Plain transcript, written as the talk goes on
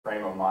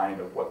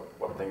mind of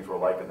what things were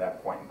like at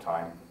that point in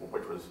time,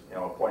 which was, you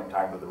know, a point in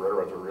time that the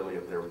railroads were really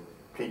at their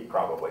peak,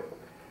 probably.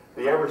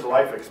 The average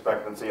life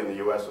expectancy in the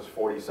U.S. was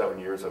 47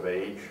 years of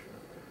age.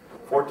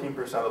 14%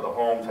 of the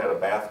homes had a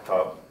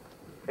bathtub.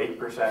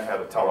 8%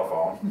 had a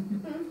telephone.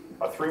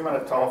 A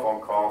 3-minute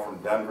telephone call from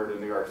Denver to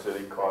New York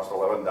City cost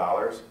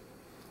 $11.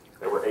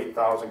 There were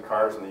 8,000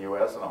 cars in the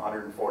U.S. and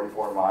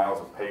 144 miles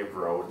of paved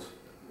roads.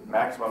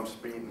 Maximum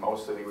speed in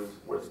most cities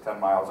was 10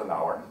 miles an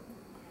hour.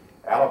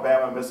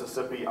 Alabama,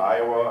 Mississippi,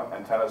 Iowa,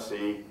 and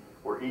Tennessee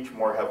were each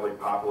more heavily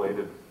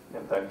populated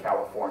than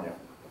California.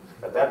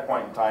 At that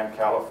point in time,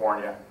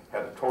 California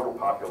had a total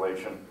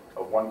population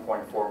of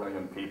 1.4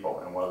 million people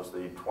and was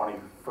the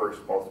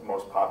 21st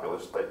most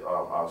populous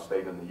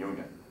state in the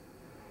Union.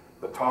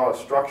 The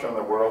tallest structure in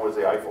the world was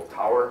the Eiffel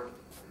Tower.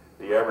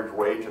 The average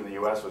wage in the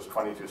U.S. was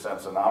 22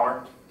 cents an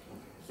hour.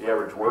 The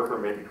average worker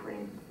made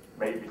between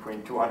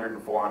 $200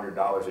 and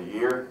 $400 a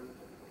year.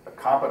 A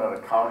competent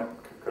accountant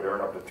could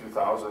earn up to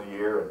 $2,000 a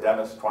year, a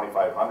dentist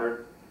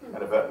 $2,500,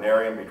 and a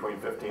veterinarian between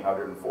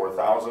 $1,500 and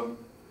 $4,000.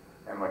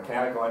 And a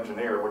mechanical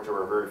engineer, which there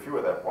were very few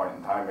at that point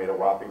in time, made a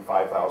whopping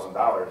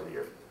 $5,000 a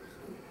year.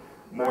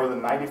 More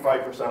than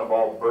 95% of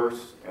all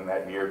births in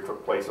that year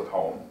took place at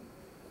home.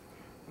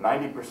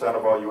 90%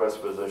 of all U.S.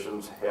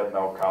 physicians had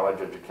no college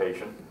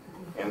education.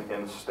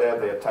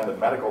 Instead, they attended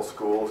medical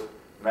schools,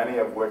 many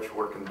of which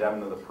were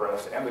condemned in the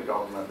press and the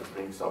government as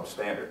being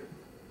substandard.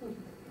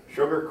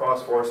 Sugar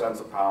cost 4 cents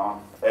a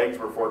pound, eggs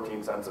were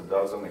 14 cents a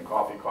dozen, and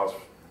coffee cost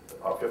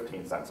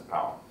 15 cents a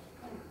pound.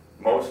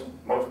 Most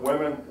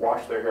women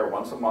wash their hair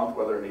once a month,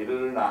 whether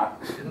needed or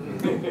not,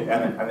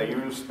 and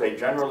they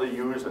generally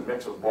used a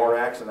mix of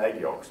borax and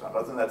egg yolks. Now,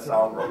 doesn't that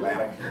sound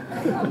romantic?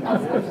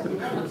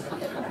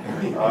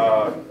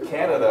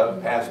 Canada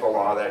passed a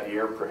law that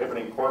year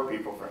prohibiting poor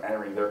people from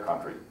entering their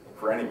country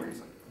for any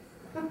reason.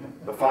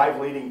 The 5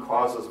 leading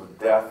causes of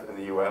death in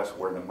the U.S.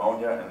 were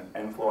pneumonia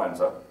and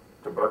influenza,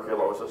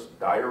 tuberculosis,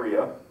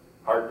 diarrhea,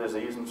 heart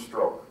disease, and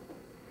stroke.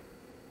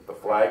 The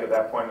flag at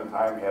that point in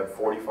time had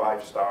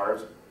 45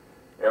 stars.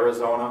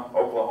 Arizona,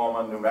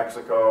 Oklahoma, New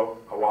Mexico,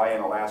 Hawaii,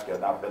 and Alaska had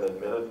not been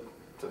admitted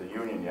to the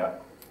Union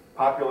yet.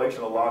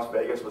 Population of Las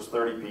Vegas was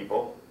 30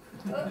 people.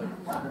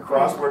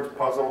 Crosswords,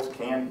 puzzles,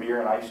 canned beer,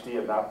 and iced tea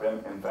had not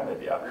been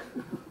invented yet.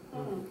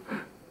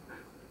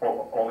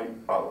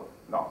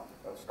 No,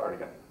 let's start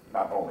again.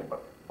 Not only,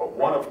 but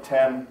 1 of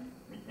 10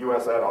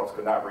 U.S. adults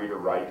could not read or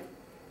write,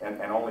 and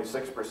only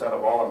 6%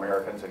 of all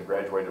Americans had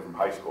graduated from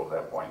high school at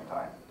that point in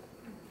time.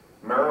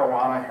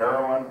 Marijuana,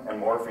 heroin, and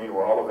morphine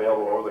were all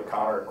available over the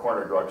counter at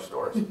corner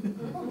drugstores.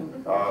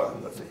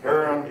 Let's see,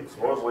 heroin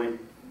supposedly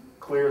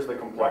clears the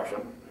complexion,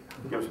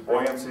 gives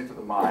buoyancy to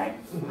the mind,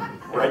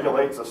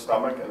 regulates the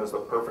stomach, and is the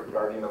perfect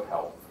guardian of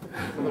health.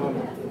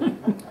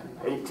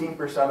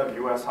 18% of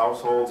U.S.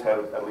 households had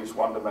at least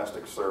one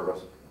domestic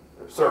servant,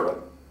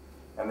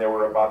 and there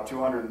were about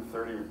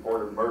 230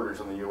 reported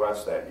murders in the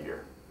U.S. that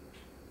year.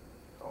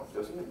 So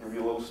just to give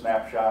you a little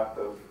snapshot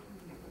of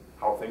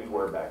how things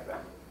were back then.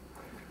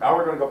 Now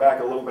we're going to go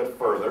back a little bit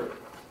further.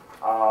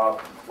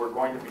 We're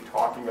going to be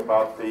talking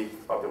about the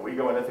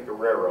Owego and Ithaca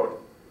Railroad.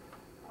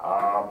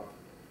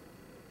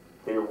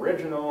 The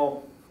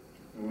original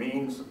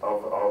means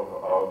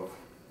of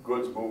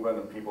goods movement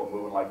and people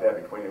moving like that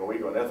between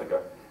Owego and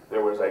Ithaca,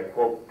 there was a,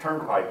 quote,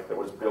 turnpike that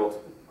was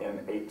built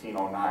in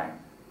 1809,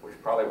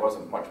 which probably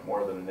wasn't much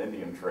more than an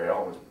Indian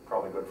trail. It was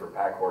probably good for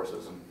pack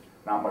horses and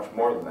not much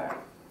more than that.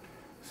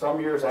 Some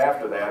years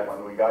after that,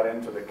 when we got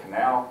into the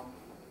canal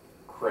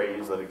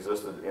craze that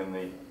existed in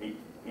the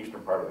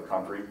eastern part of the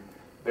country,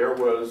 there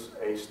was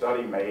a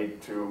study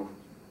made to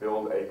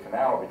build a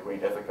canal between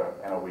Ithaca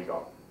and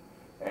Owego.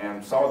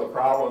 And some of the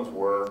problems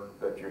were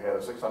that you had a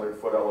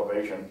 600-foot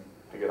elevation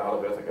to get out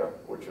of Ithaca,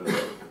 which is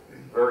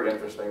very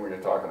interesting when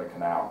you're talking a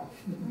canal.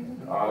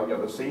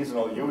 The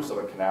seasonal use of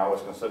a canal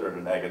was considered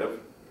a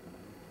negative.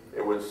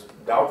 It was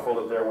doubtful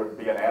that there would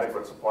be an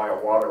adequate supply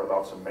of water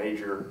without some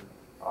major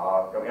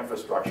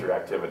infrastructure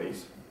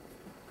activities.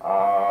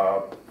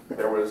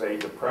 There was a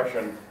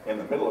depression in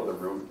the middle of the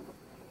route,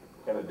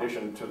 in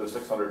addition to the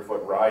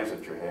 600-foot rise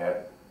that you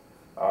had.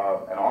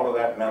 And all of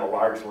that meant a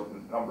large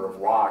number of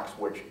locks,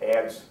 which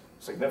adds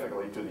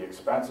significantly to the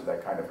expense of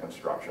that kind of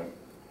construction.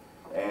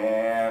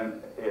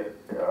 And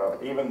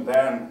even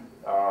then,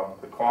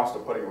 the cost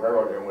of putting a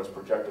railroad in was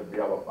projected to be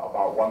about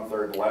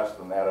 1/3 less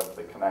than that of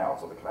the canal.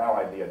 So the canal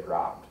idea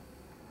dropped.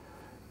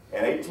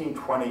 In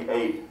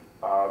 1828,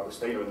 the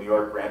state of New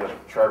York granted a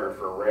charter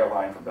for a rail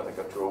line from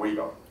Ithaca to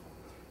Owego.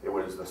 It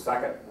was the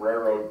second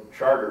railroad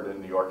chartered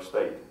in New York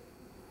State.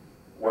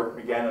 Work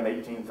began in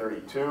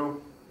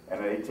 1832,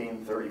 and in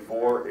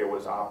 1834 it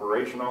was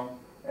operational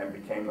and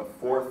became the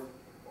 4th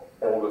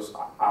oldest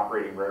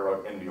operating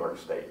railroad in New York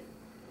State.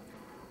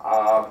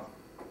 Bear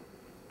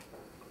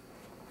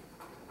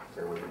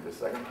with me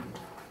just a second.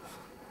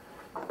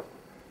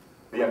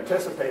 The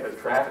anticipated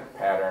traffic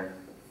pattern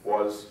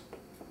was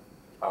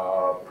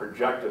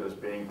projected as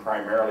being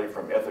primarily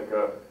from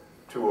Ithaca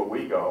to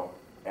Owego,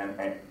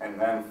 and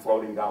then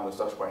floating down the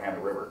Susquehanna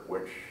River,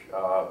 which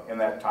in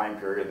that time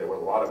period there were a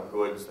lot of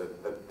goods that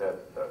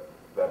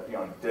you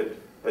know did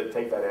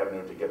take that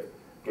avenue to get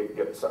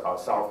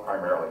south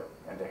primarily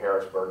into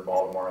Harrisburg,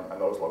 Baltimore,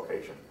 and those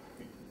locations.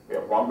 You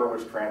know, lumber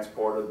was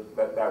transported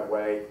that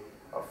way.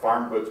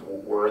 Farm goods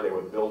they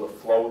would build a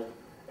float,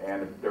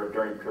 and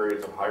during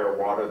periods of higher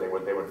water they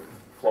would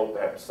float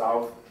that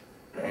south.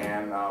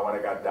 And when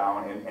it got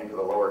down into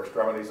the lower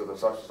extremities of the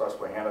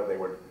Susquehanna, they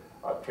would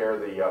tear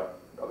the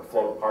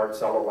float apart,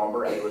 sell the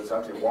lumber, and they would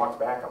essentially walk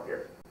back up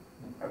here,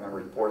 and then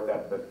report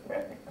and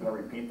then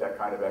repeat that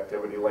kind of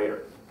activity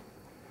later.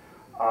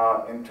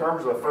 In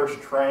terms of the first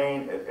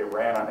train, it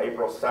ran on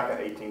April 2nd,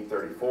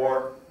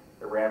 1834.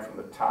 It ran from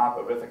the top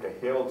of Ithaca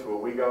Hill to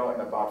Owego in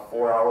about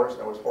 4 hours,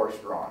 and it was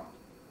horse-drawn.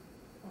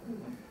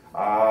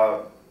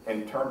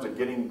 In terms of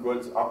getting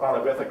goods up out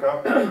of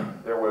Ithaca,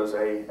 there was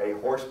a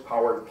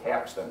horse-powered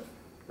capstan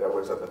that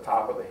was at the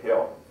top of the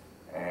hill.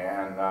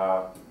 And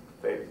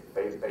they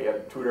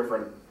had 2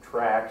 different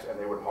tracks, and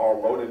they would haul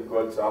loaded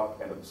goods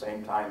up, and at the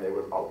same time they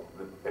would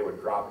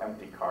drop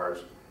empty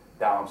cars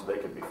down so they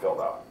could be filled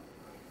up.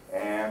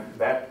 And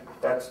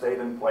that stayed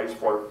in place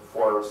for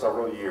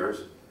several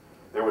years.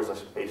 There was a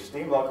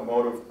steam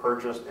locomotive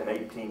purchased in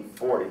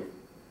 1840,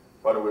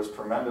 but it was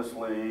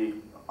tremendously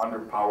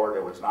underpowered.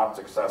 It was not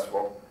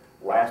successful,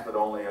 lasted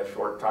only a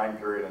short time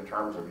period in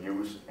terms of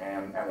use,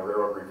 and the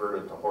railroad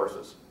reverted to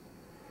horses.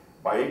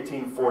 By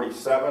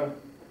 1847,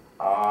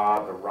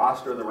 the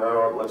roster of the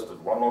railroad listed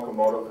 1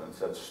 locomotive and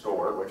said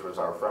store, which was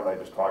our friend I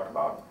just talked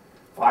about,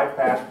 5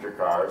 passenger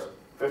cars,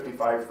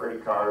 55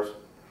 freight cars,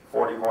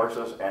 40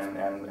 horses, and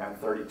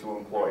 32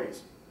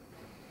 employees.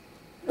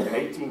 In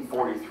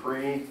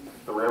 1843,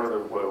 the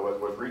railroad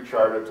was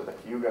rechartered to the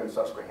Cayuga and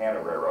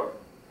Susquehanna Railroad,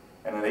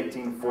 and in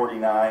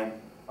 1849,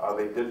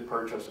 they did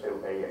purchase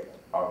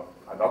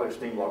another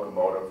steam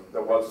locomotive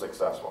that was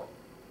successful.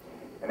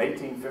 In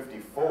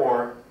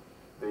 1854,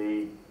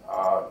 the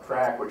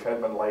track, which had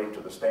been laid to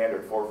the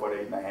standard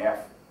 4'8.5"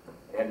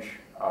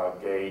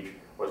 gauge,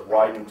 was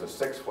widened to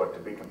 6 foot to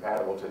be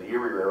compatible to the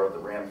Erie Railroad that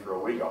ran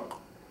through Owego.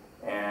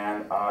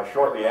 And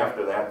shortly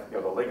after that, you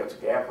know, the Liggett's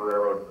Gap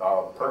Railroad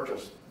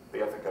purchased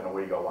the Ithaca and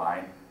Owego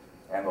line,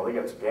 and the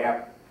Liggett's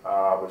Gap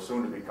was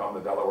soon to become the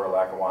Delaware,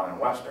 Lackawanna,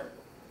 and Western.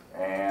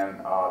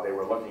 And they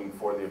were looking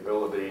for the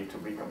ability to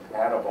be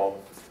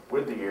compatible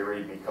with the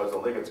Erie because the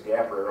Liggett's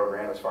Gap Railroad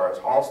ran as far as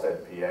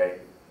Halstead, PA,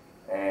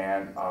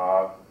 and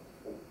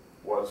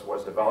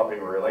was developing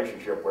a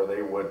relationship where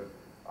they would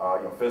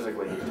you know,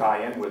 physically tie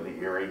in with the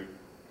Erie,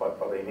 but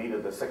they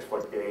needed the 6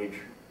 foot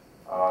gauge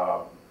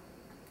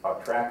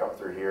track up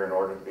through here in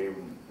order to be able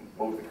to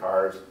move the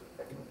cars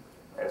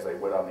as they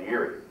would on the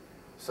Erie.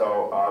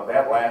 So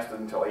that lasted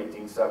until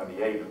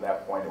 1878. At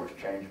that point, it was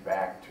changed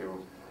back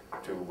to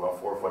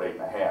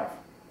 4'8.5".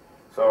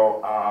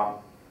 So,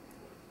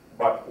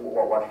 but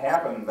what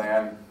happened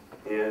then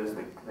is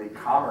the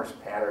commerce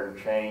pattern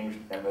changed,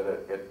 and that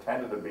it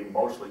tended to be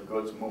mostly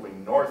goods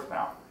moving north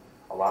now.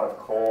 A lot of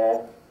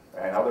coal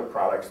and other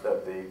products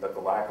that the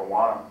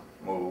Lackawanna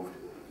moved,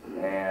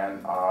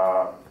 and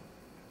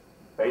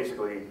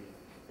basically,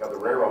 you know, the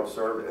railroad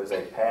served as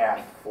a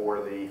path for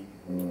the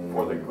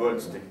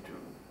goods to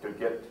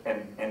get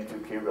into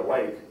Cayuga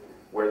Lake,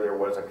 where there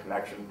was a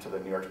connection to the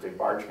New York State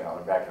Barge Canal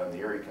and back on the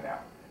Erie Canal.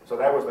 So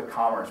that was the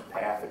commerce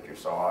path that you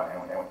saw,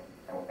 and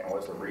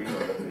was the reason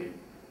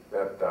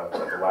that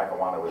the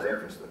Lackawanna was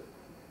interested.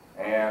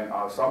 And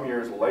some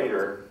years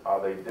later,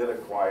 they did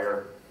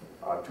acquire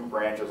 2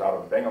 branches out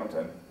of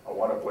Binghamton,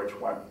 one of which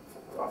went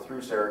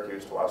through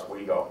Syracuse to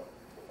Oswego,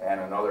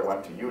 and another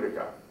went to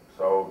Utica.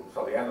 So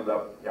they ended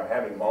up, you know,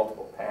 having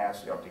multiple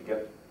paths, you know, to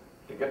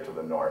get to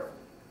the north.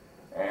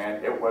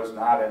 And it was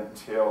not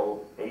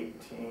until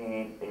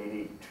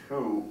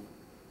 1882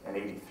 and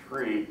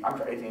 83, I'm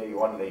sorry,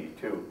 1881 and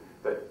 82,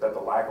 that the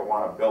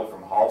Lackawanna built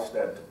from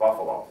Halstead to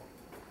Buffalo.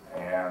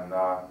 And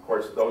of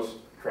course, those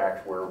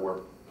tracks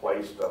were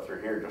placed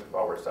through here, just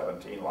about where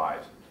 17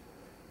 lies.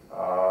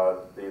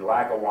 The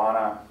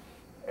Lackawanna,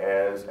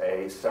 as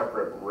a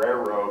separate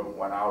railroad,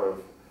 went out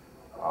of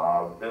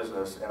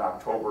business in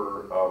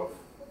October of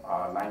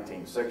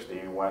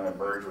 1960, when it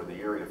merged with the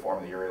Erie to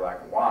form the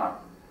Erie-Lackawanna.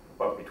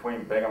 But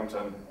between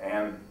Binghamton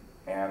and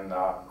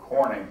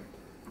Corning,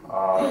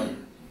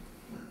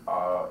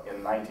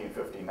 in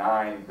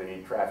 1959,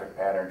 the traffic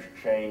patterns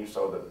changed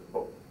so that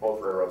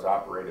both railroads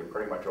operated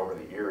pretty much over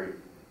the Erie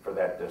for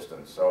that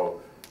distance.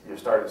 So you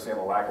started seeing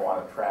the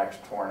Lackawanna tracks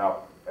torn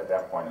up at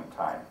that point in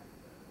time.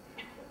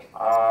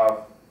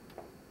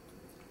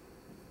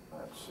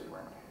 Let's see,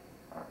 where am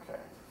I? Okay,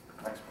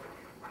 next page.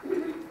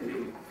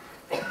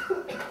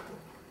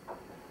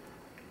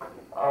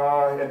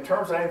 In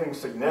terms of anything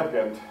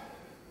significant,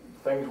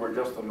 things were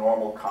just the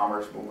normal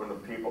commerce, movement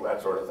of people,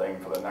 that sort of thing,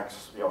 for the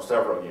next, you know,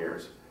 several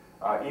years.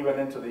 Even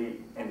into the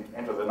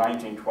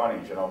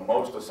 1920s, you know,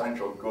 most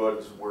essential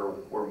goods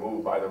were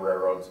moved by the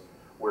railroads.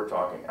 We're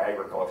talking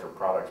agricultural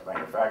products,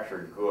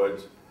 manufactured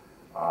goods,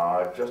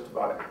 just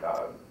about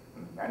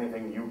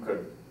anything you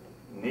could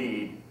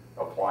need,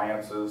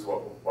 appliances,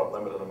 what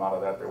limited amount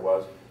of that there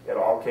was, It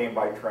all came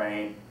by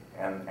train,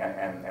 and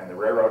the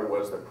railroad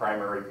was the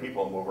primary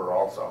people mover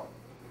also.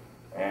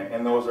 And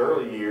in those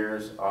early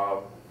years,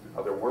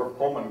 there were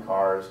Pullman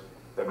cars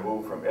that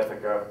moved from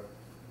Ithaca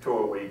to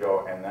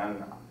Owego, and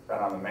then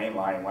on the main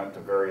line went to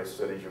various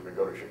cities. You could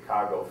go to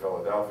Chicago,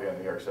 Philadelphia,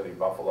 New York City,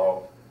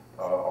 Buffalo,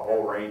 a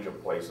whole range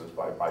of places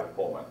by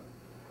Pullman.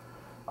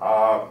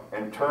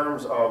 In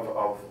terms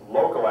of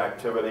local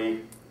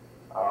activity,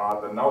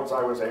 the notes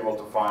I was able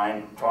to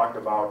find talked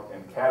about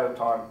in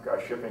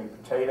Catatonk shipping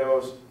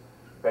potatoes,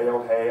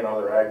 baled hay, and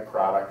other ag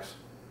products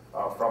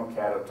from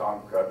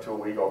Catatonk to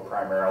Owego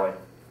primarily.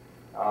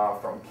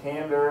 From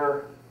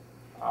Candor,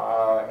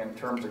 in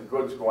terms of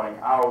goods going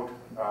out,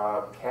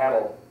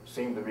 cattle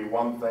seemed to be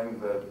one thing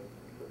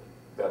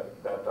that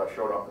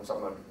showed up in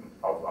some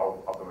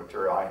of the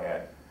material I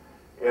had.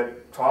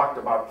 It talked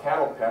about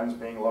cattle pens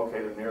being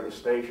located near the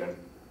station,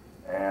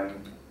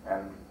 and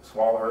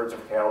small herds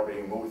of cattle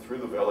being moved through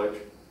the village,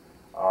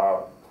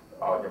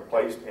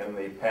 placed in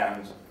the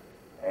pens,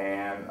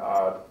 and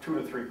 2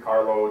 to 3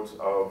 carloads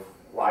of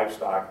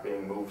livestock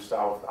being moved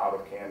south out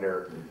of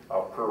Candor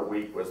per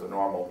week was the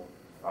normal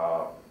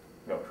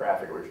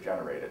traffic that was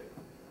generated.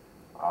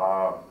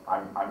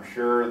 I'm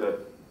sure that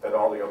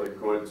all the other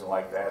goods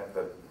like that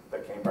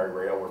came by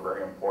rail were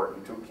very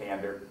important to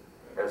Candor,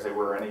 as they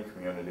were any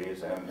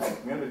communities, and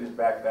communities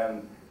back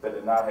then that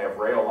did not have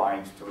rail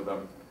lines to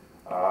them,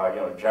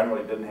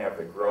 generally didn't have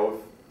the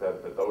growth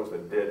that those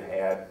that did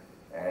had,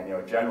 and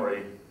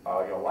generally,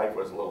 life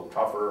was a little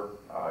tougher.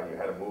 You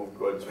had to move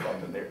goods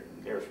from the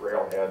nearest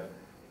railhead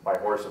by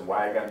horse and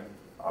wagon.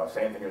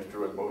 Same thing is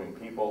true with moving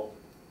people,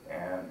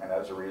 and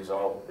as a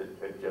result,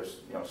 it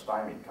just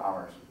stymied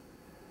commerce.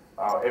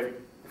 If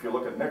you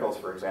look at Nichols,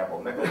 for example,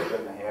 Nichols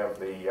didn't have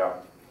the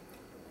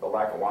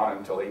Lackawanna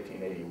until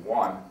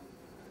 1881.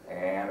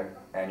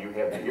 And you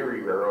had the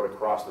Erie Railroad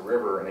across the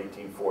river in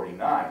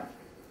 1849.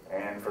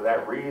 And for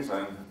that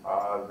reason,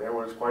 there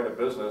was quite a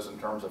business in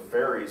terms of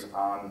ferries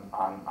on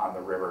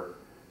the river,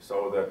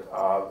 so that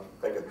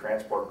they could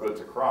transport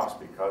goods across,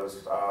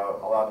 because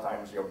a lot of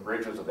times,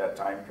 bridges at that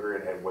time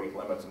period had weight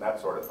limits and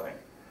that sort of thing.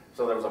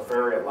 So there was a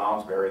ferry at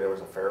Lounsbury, there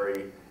was a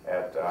ferry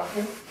at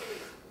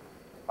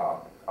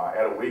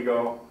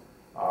Owego,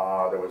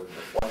 there was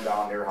one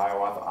down near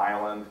Hiawatha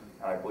Island,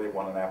 and I believe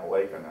one in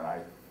Appalachian, and I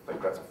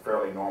think that's a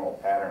fairly normal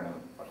pattern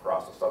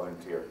across the southern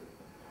tier.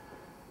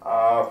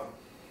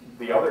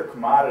 The other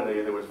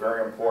commodity that was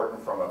very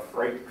important from a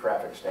freight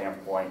traffic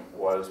standpoint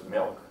was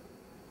milk.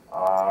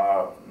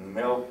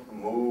 Milk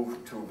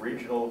moved to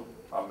regional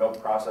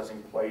milk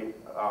processing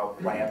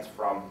plants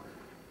from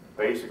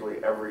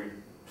basically every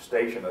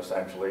station,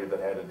 essentially, that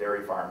had a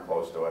dairy farm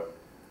close to it.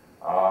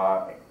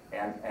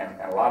 And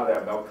a lot of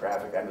that milk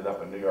traffic ended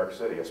up in New York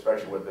City,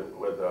 especially with the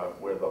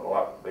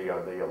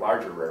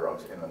larger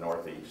railroads in the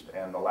Northeast,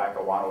 and the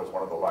Lackawanna was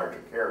one of the larger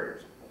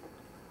carriers.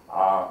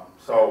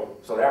 So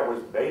that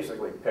was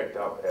basically picked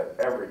up at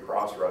every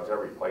crossroads,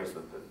 every place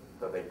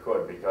that they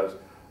could, because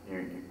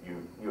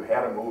you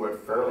had to move it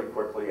fairly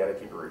quickly. You had to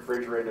keep it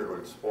refrigerated or it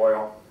would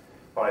spoil.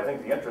 But I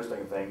think the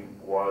interesting thing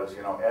was,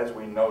 as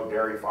we know,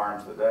 dairy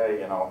farms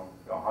today,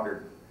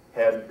 100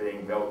 head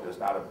being milked is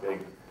not a big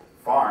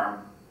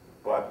farm.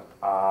 But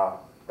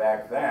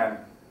back then,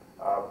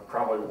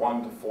 probably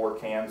 1 to 4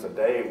 cans a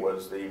day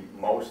was the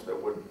most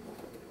that would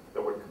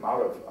come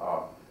out of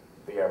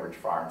the average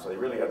farm. So they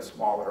really had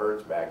small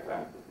herds back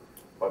then.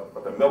 But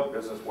the milk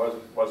business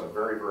was a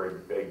very, very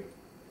big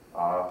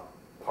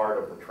part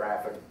of the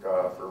traffic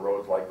for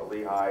roads like the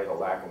Lehigh, the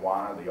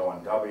Lackawanna, the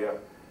O&W.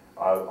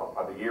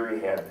 The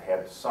Erie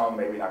had some,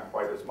 maybe not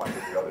quite as much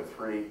as the other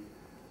 3.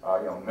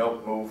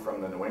 Milk moved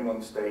from the New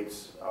England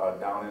states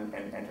down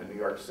into New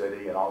York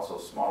City, and also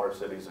smaller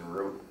cities en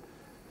route.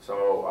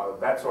 So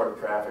that sort of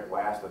traffic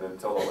lasted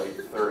until the late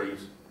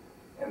 30s.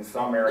 In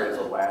some areas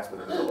it lasted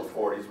until the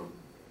 40s. But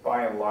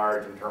by and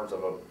large, in terms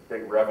of a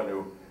big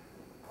revenue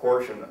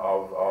portion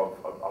of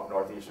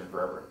Northeastern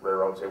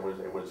railroads, it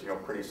was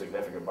pretty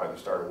significant by the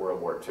start of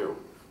World War II.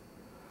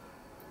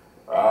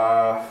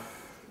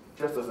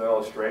 Just as an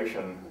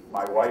illustration,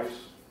 my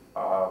wife's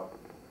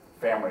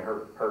family,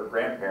 her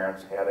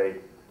grandparents had a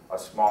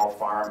small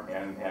farm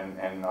in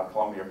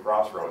Columbia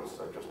Crossroads,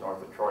 just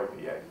north of Troy,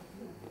 PA.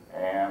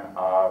 And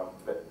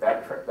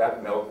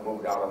that milk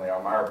moved out on the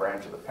Elmira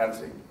branch of the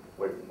Pennsy,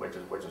 which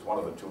is one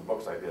of the 2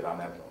 books I did on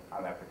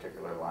that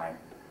particular line.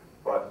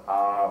 But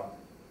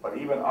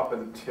even up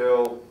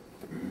until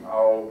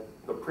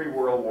the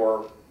pre-World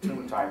War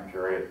II time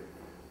period,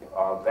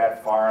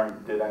 that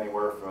farm did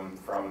anywhere from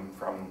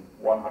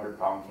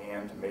 100-pound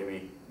can to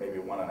maybe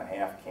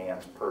 1.5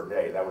 cans per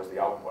day. That was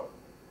the output,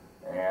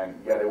 and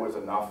yet it was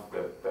enough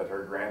that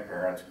her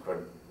grandparents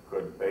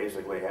could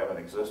basically have an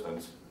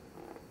existence,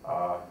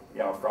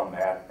 from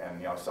that,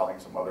 and selling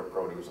some other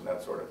produce and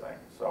that sort of thing.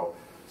 So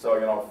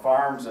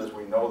farms as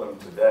we know them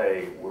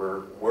today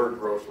were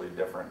grossly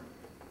different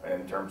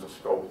in terms of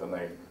scope than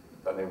they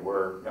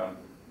were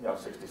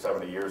 60,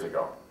 70 years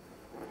ago.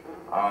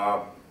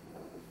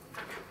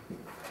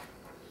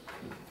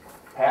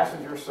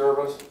 Passenger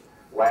service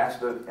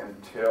lasted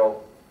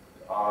until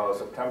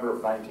September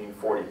of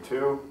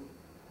 1942.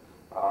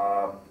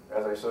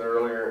 As I said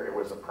earlier, it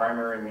was the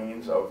primary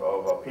means of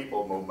a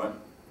people movement.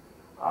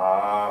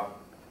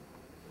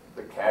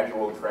 The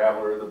casual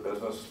traveler, the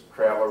business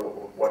traveler,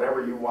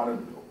 whatever you wanted,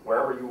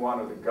 wherever you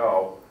wanted to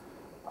go,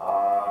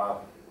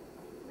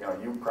 you know,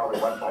 you probably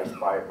went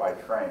by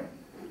train.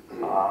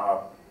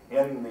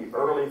 In the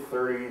early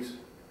 30s,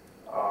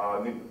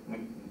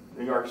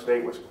 New York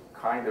State was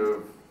kind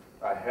of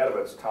ahead of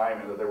its time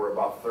in that there were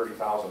about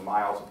 30,000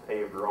 miles of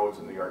paved roads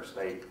in New York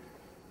State,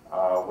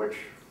 which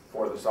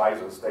for the size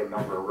of the state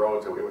number of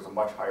roads, it was a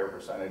much higher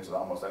percentage than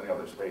almost any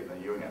other state in the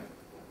Union.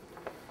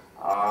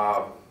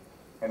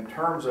 In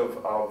terms of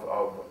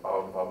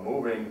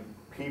moving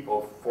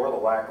people for the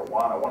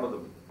Lackawanna, one of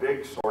the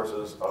big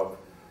sources of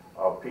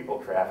people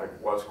traffic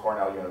was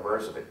Cornell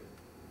University.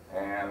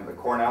 And the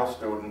Cornell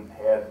student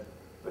had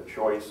the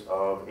choice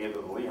of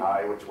either the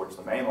Lehigh, which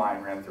the main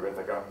line ran through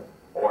Ithaca,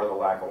 or the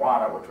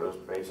Lackawanna, which was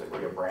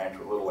basically a branch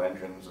with little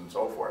engines and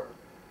so forth.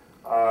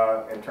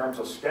 In terms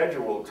of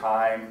scheduled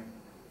time,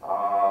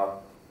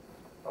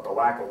 the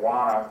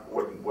Lackawanna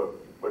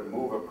would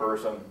move a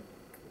person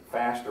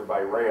faster by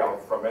rail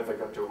from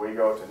Ithaca to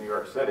Owego to New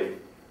York City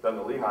than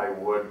the Lehigh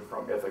would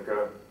from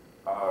Ithaca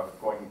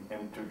going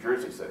into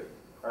Jersey City,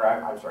 or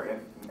I'm sorry,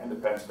 into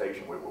Penn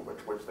Station,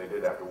 which they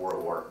did after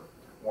World War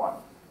I.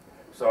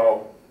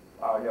 So,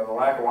 you know, the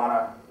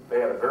Lackawanna, they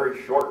had a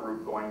very short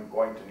route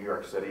going to New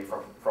York City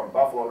from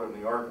Buffalo to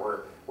New York,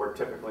 where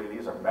typically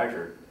these are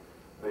measured.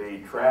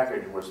 The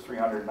trackage was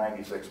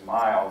 396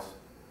 miles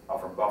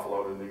from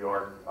Buffalo to New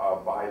York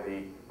by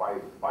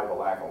the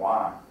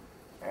Lackawanna.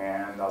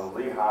 And the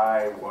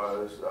Lehigh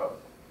was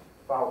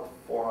about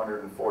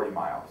 440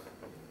 miles.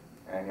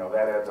 And, you know,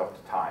 that adds up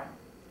to time.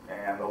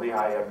 And the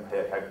Lehigh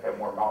had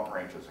more mountain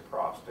ranges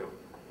across, too.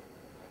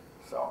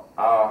 So,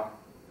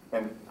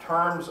 in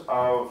terms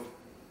of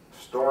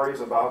stories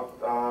about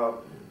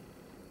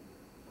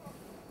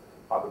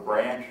the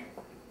branch,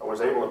 I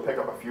was able to pick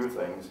up a few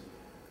things.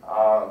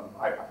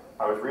 I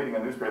was reading a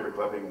newspaper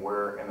clipping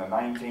where in the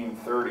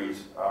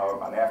 1930s,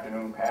 an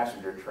afternoon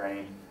passenger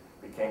train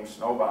became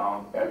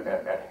snowbound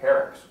at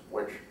Herrick's,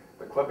 which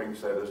the clipping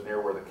said is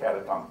near where the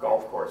Catatunk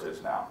Golf Course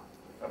is now.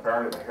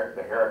 Apparently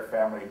the Herrick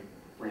family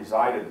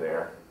resided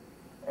there,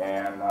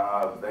 and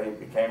they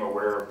became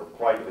aware of the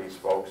plight of these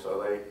folks, so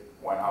they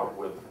went out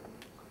with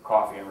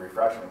coffee and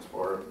refreshments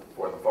for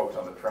the folks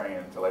on the train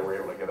until they were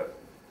able to get it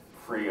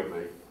free of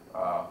the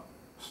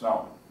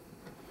snow.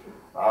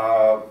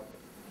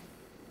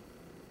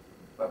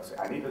 Let's see,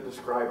 I need to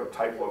describe a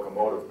type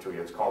locomotive to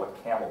you. It's called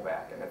a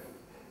camelback, and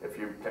if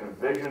you can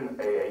envision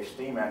a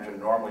steam engine,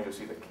 normally you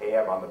see the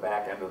cab on the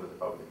back end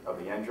of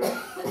the engine.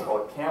 Well,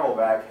 a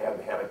camelback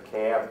had a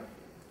cab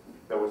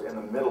that was in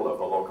the middle of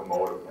the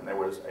locomotive, and there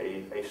was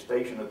a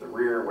station at the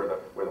rear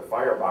where the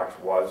firebox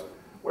was,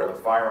 where the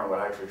fireman would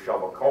actually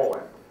shovel coal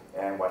in.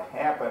 And what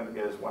happened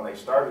is when they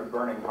started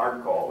burning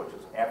hard coal, which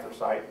is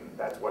anthracite, and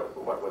that's what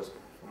was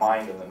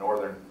mined in the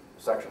northern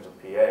sections of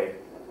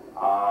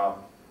PA,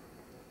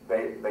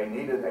 they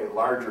needed a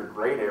larger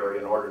grade area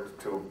in order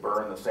to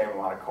burn the same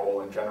amount of coal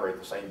and generate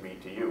the same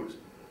BTUs.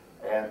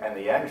 And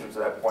the engines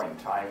at that point in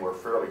time were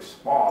fairly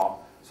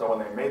small, so when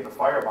they made the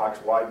firebox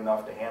wide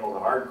enough to handle the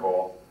hard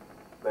coal,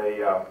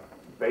 they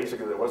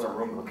basically there wasn't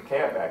room to put the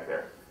cab back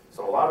there.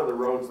 So a lot of the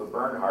roads that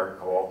burned hard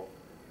coal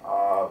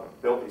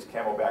built these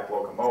camelback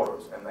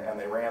locomotives, and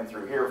they ran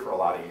through here for a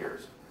lot of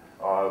years.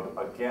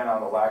 Again, on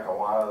the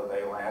Lackawanna,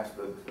 they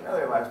lasted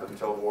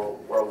until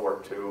World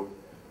War II.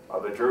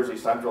 The Jersey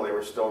Central, they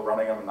were still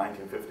running them in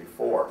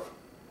 1954.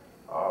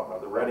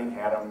 The Reading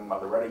had them.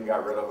 The Reading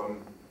got rid of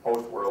them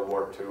post-World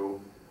War II.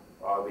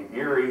 The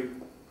Erie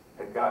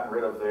had gotten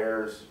rid of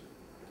theirs,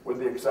 with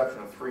the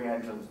exception of 3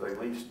 engines they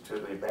leased to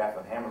the Bath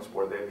and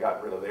Hammondsport. They'd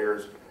gotten rid of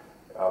theirs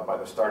by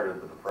the start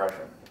of the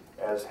Depression,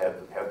 as had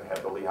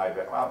the Lehigh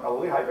Valley. Well, the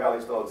Lehigh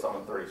Valley still had some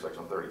in 36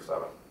 and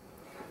 37.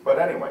 But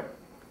anyway,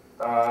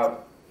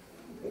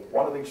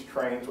 one of these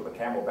trains with a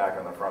camelback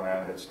on the front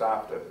end had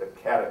stopped at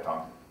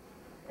Catatunk.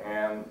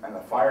 And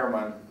the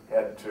fireman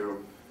had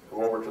to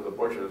go over to the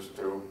bushes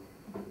to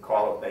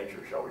call up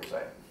nature, shall we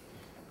say.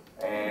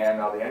 And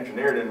the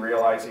engineer didn't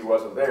realize he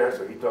wasn't there,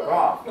 so he took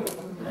off.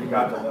 He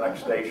got to the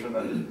next station,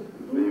 and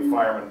the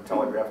fireman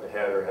telegraphed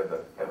ahead, or had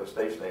the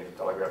station agent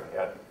telegraph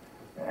ahead.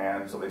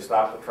 And so they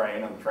stopped the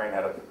train, and the train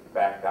had to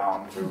back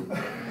down to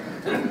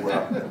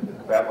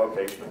that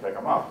location to pick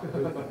them up.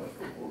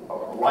 A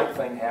like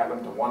thing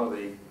happened to one of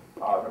the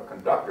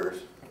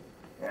conductors,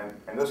 and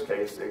in this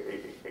case,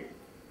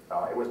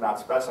 it was not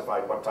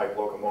specified what type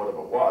locomotive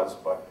it was,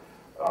 but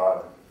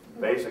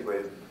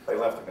basically they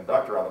left the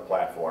conductor on the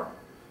platform.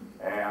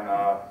 And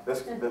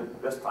this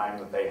time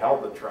that they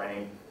held the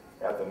train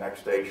at the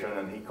next station,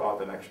 and he caught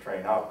the next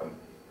train up and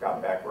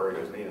got back where he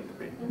was needed to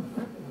be.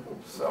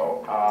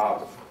 So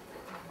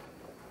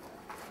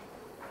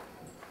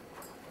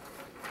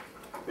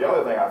the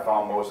other thing I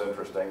found most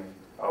interesting,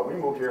 we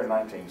moved here in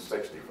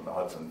 1960 from the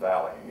Hudson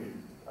Valley.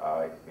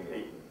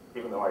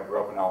 even though I grew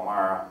up in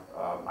Elmira,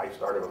 I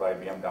started with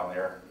IBM down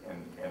there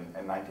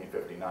in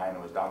 1959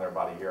 and was down there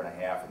about a year and a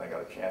half, and I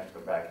got a chance to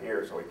come back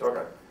here, so we took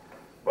it.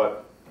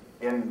 But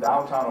in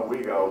downtown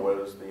Owego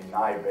was the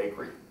Nye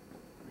Bakery.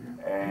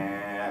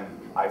 And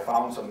I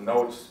found some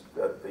notes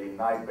that the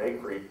Nye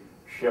Bakery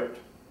shipped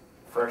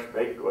fresh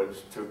baked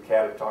goods to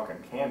Catatunk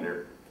and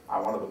Candor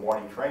on one of the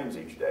morning trains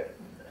each day.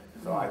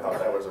 So I thought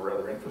that was a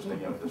rather interesting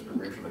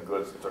distribution of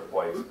goods that took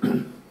place.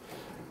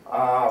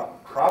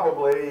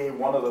 Probably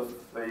one of the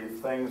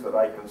things that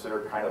I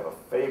consider kind of a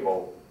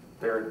fable,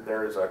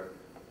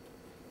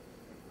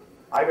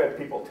 I've had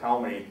people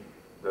tell me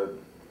that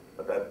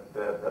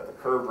the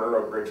curved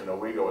railroad bridge in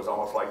Owego is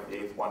almost like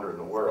the eighth wonder in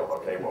the world.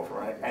 Okay, well,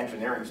 from an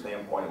engineering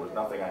standpoint, it was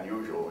nothing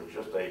unusual. It was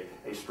just a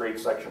straight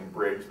section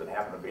bridge that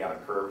happened to be on a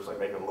curve, so they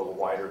make it a little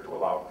wider to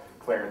allow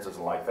clearances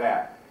and like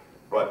that.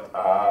 But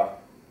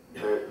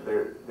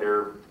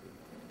there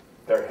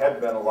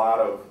had been a lot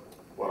of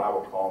what I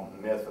would call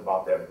myth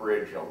about that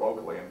bridge,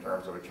 locally in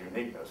terms of its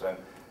uniqueness, and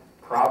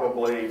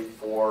probably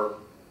for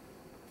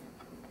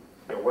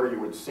where you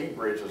would see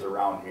bridges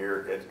around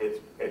here,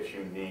 it's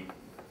unique.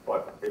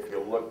 But if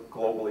you look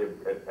globally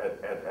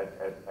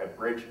at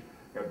bridge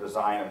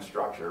design and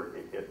structure,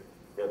 it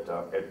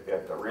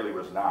really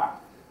was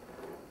not.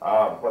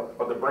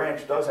 But the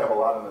branch does have a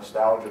lot of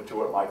nostalgia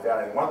to it like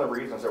that. And one of the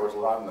reasons there was a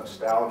lot of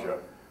nostalgia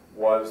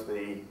was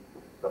the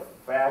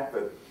fact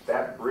that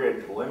that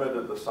bridge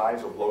limited the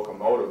size of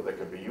locomotive that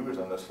could be used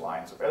on this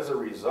line. So as a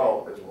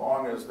result, as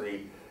long as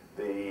the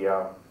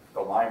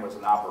line was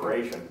in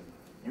operation,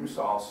 you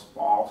saw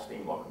small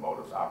steam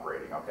locomotives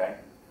operating, okay?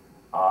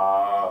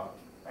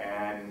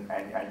 And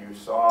you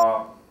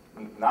saw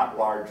not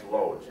large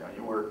loads.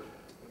 You were,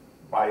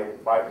 by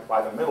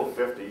the middle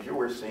 50s, you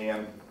were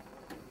seeing,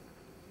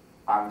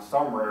 on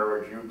some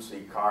railroads, you'd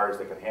see cars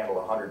that could handle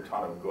 100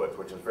 ton of goods,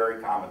 which is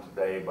very common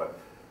today, but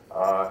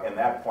in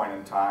that point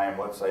in time,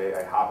 let's say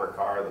a hopper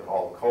car that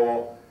hauled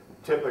coal,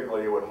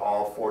 typically it would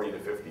haul 40 to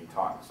 50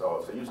 tons.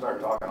 So you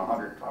start talking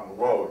 100 ton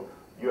load,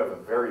 you have a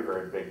very,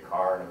 very big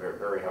car and a very,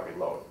 very heavy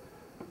load.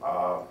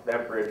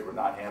 That bridge would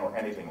not handle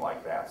anything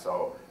like that.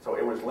 So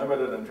it was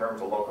limited in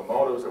terms of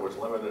locomotives, it was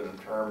limited in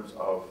terms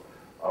of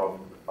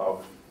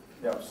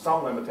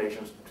some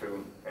limitations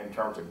in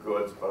terms of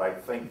goods, but I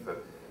think that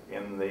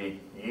in the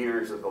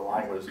years that the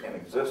line was in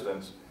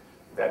existence,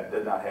 that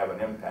did not have an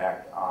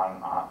impact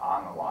on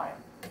the line.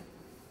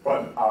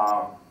 But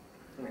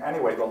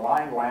anyway, the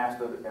line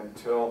lasted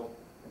until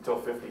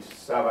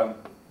 57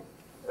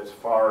 as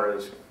far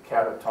as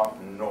Catatunk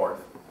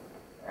North.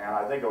 And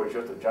I think it was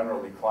just a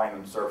general decline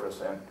in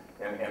surface in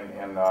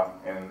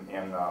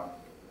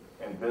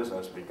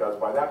business, because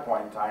by that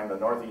point in time, the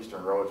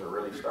northeastern roads are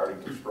really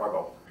starting to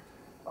struggle.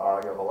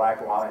 The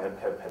Lackawanna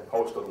had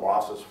posted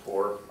losses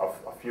for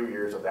a few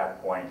years at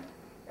that point,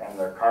 and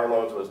their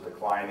carloads was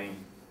declining,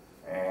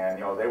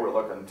 and they were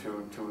looking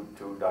to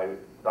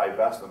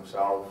divest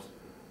themselves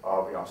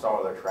of some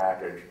of their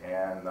trackage,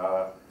 and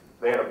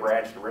they had a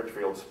branch to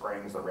Richfield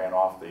Springs that ran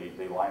off the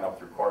line up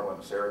through Cortland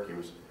and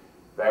Syracuse.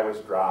 That was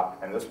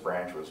dropped, and this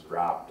branch was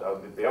dropped.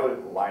 The other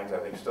lines, I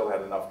think, still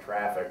had enough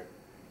traffic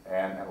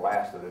and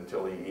lasted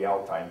until the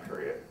EL time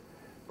period.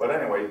 But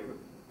anyway,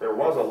 there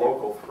was a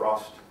local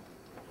thrust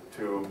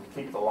to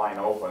keep the line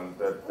open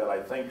that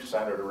I think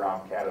centered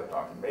around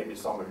Catatunk. Maybe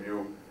some of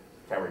you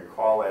can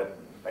recall it,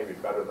 maybe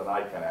better than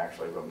I can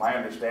actually, but my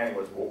understanding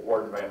was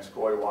Warden Van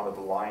Scoy wanted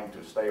the line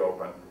to stay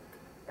open,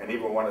 and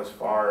even went as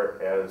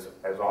far as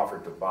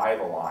offered to buy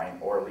the line,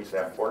 or at least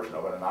that portion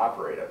of it, and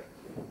operate it.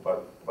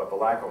 But the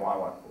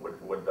Lackawanna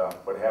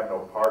would have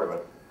no part of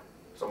it.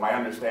 So my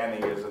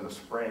understanding is in the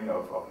spring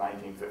of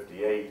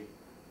 1958,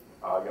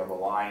 the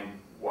line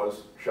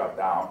was shut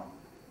down,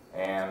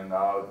 and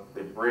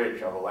the bridge,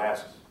 the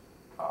last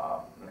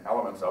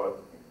elements of it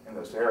in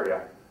this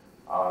area,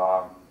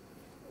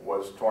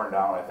 was torn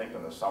down, I think,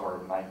 in the summer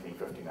of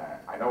 1959.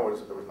 I know it was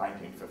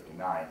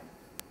 1959.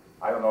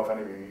 I don't know if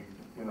any of you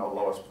know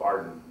Lois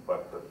Barden,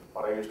 but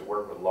I used to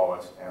work with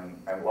Lois, and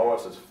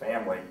Lois's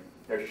family,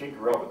 she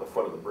grew up at the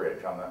foot of the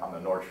bridge on the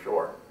North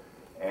Shore,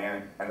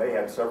 and they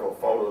had several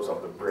photos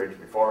of the bridge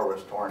before it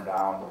was torn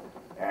down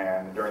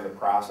and during the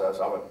process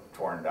of it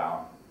torn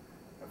down.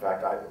 In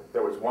fact,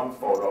 there was one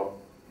photo,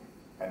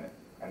 and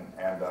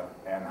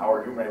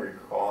Howard, you may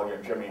recall,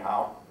 Jimmy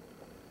Howe.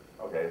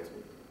 Okay, it's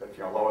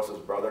Lois's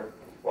brother.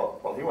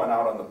 Well, he went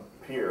out on the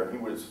pier, and he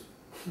was,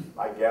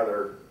 I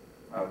gather,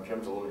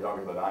 Jim's a little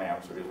younger than I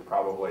am, so he was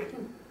probably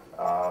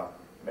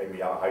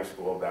maybe out of high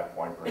school at that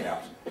point,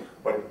 perhaps.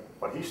 But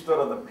he stood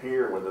on the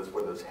pier with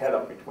his head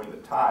up between the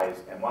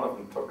ties, and one of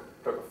them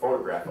took a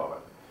photograph of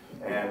it.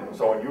 And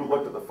so when you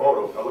looked at the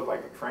photo, it looked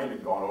like the train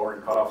had gone over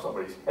and cut off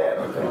somebody's head.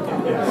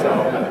 Okay?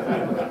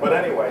 So, but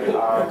anyway,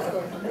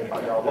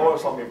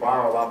 Lois let me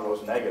borrow a lot of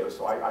those negatives,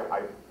 so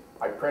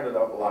I printed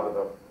up a lot of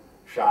the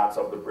shots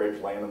of the bridge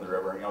laying in the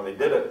river. They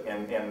did it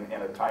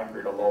in a time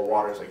period of low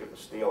water, so they get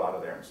the steel out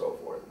of there and so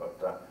forth.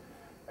 But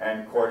and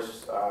of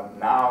course,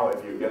 now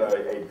if you get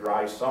a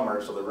dry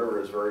summer, so the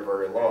river is very,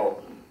 very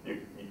low,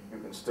 you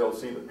can still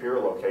see the pier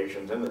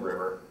locations in the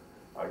river.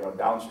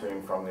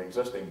 downstream from the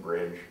existing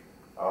bridge.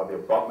 The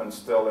abutment's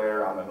still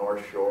there on the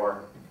North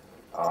Shore.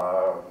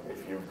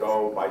 If you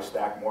go by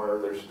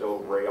Stackmore, there's still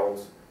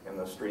rails in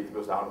the street that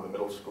goes down to the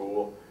middle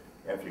school.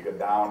 And if you go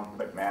down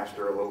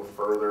McMaster a little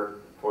further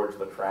towards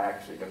the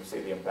tracks, you can see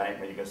the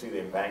embankment. You can see the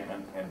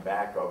embankment in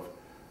back of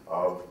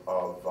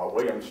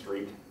William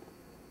Street.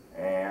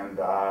 And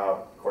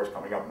of course,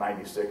 coming up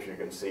 96, you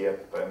can see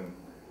it. And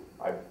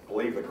I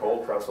believe the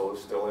coal trestle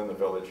is still in the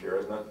village here,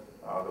 isn't it?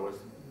 There was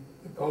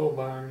The coal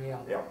barn, yeah.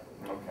 Yeah.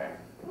 Okay.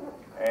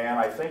 And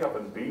I think up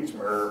in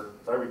Beesmer,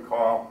 as I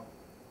recall,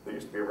 there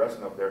used to be a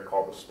restaurant up there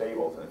called the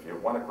Stables. And if you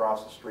went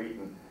across the street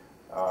and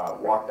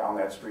walked down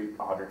that street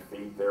 100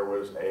 feet, there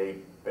was a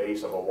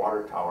base of a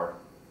water tower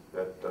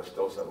that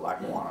still said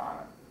Lackawanna on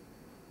it.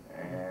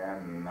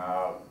 And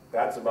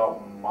that's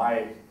about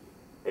my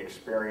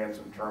experience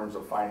in terms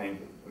of finding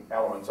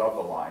elements of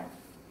the line.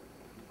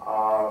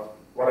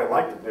 What I'd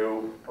like to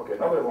do, okay,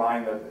 another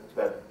line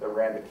that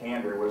ran to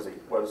Candor was the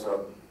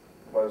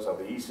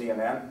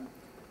EC&N.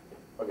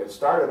 Okay, it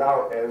started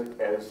out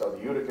as the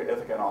Utica,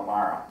 Ithaca, and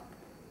Elmira.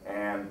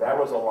 And that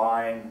was a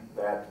line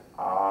that,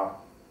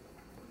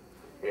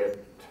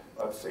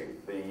 let's see,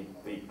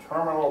 the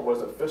terminal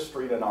was at 5th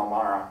Street in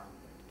Elmira,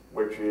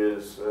 which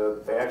is,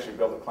 they actually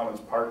built the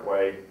Clemens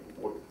Parkway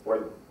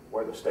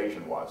where the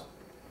station was.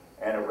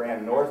 And it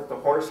ran north to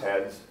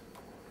Horseheads,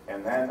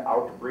 and then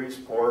out to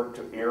Breezeport,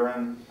 to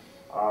Erin,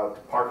 to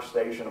Park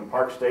Station. And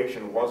Park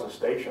Station was a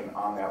station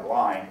on that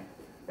line.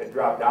 It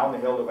dropped down the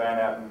hill to Van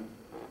Etten,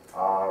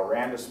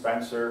 ran to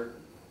Spencer,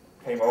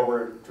 came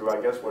over to, I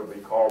guess, what we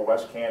call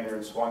West Candor,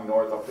 and swung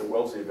north up to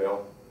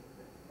Wilseyville,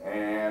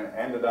 and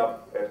ended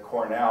up at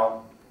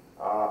Cornell,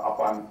 up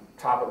on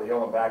top of the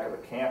hill and back of the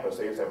campus.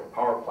 They used to have a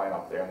power plant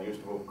up there, and they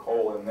used to move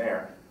coal in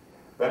there.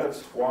 Then it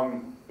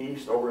swung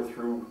east over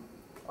through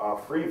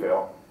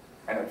Freeville,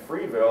 and at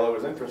Freeville, it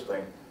was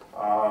interesting.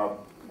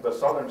 The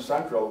Southern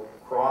Central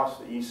crossed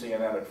the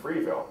EC&N at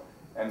Freeville,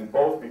 and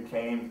both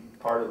became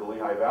part of the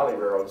Lehigh Valley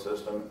Railroad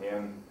system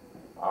in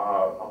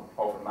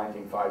from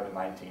 1905 to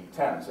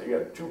 1910. So you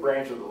had two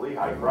branches of the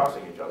Lehigh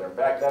crossing each other. And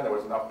back then, there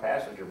was enough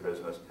passenger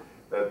business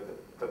that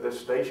this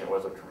station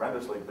was a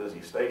tremendously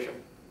busy station.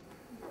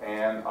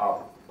 And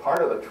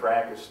part of the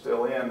track is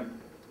still in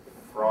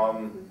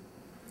from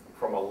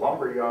a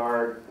lumber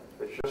yard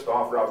that's just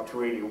off Route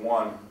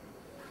 281,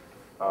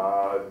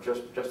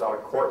 just out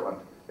of Cortland.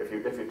 If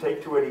you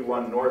take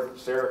 281 north of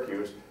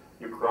Syracuse,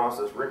 you cross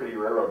this rickety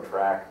railroad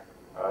track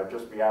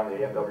just beyond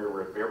the N.W.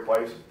 Revere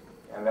Place,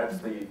 and that's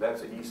the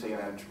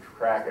EC&N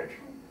trackage.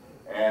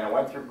 And it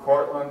went through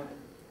Cortland,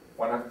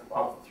 went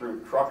up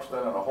through Truxton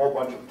and a whole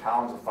bunch of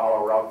towns that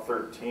follow Route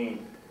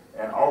 13,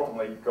 and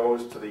ultimately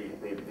goes to the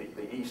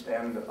east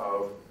end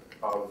of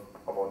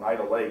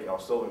Oneida Lake,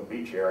 Sylvan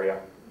Beach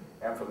area.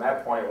 And from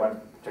that point, it went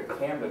to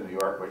Camden, New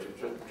York, which is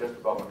just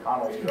above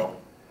McConnellsville,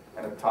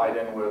 and it tied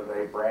in with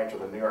a branch of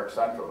the New York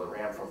Central that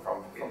ran from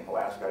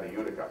Pulaski to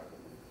Utica.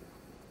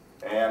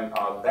 And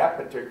that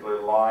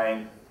particular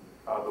line,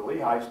 the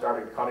Lehigh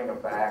started cutting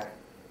it back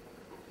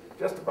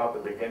just about the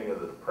beginning of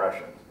the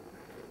Depression.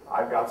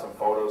 I've got some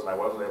photos, and I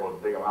wasn't able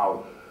to dig them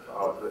out,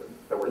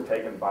 that were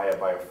taken by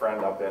a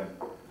friend up in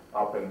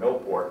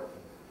Millport,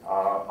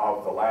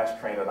 of the last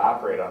train that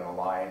operated on the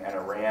line, and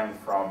it ran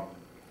from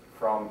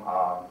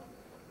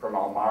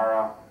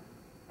Elmira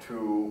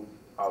to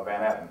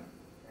Van Etten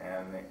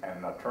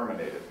and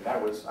terminated. And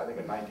that was, I think,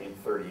 in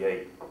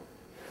 1938.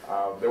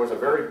 There was a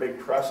very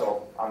big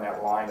trestle on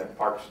that line at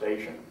Park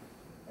Station,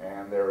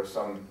 and there were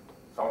some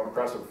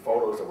impressive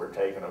photos that were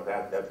taken of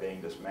that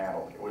being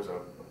dismantled. It was a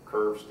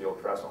curved steel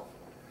trestle.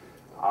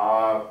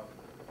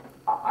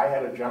 I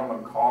had a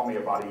gentleman call me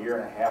about 1.5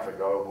 years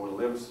ago who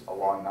lives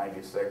along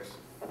 96,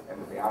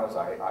 and to be honest,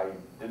 I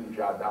didn't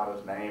jot down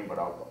his name, but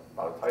I'll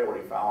tell you what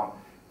he found.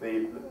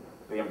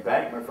 The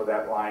embankment for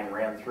that line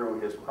ran through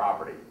his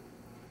property,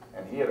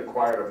 and he had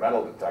acquired a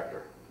metal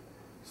detector.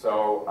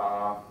 So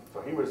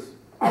he was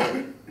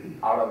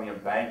out on the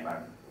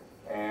embankment,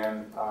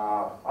 and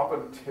up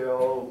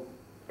until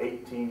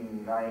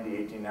 1890,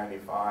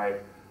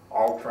 1895,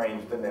 all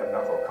trains didn't have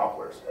knuckle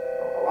couplers.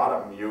 A lot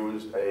of them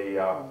used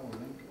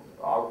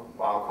I'll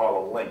call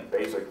it a link,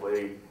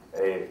 basically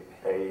a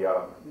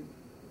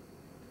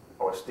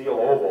steel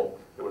oval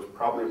that was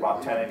probably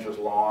about 10 inches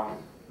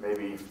long,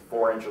 maybe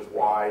 4 inches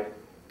wide,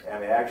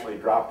 and they actually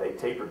dropped a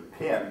tapered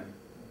pin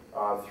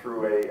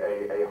through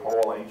a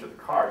hole in each of the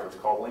cars. It's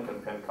called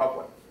Lincoln pin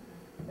coupling.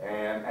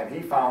 And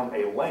he found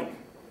a link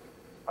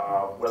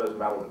with his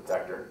metal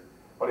detector,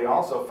 but he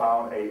also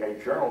found a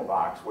journal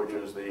box, which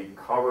is the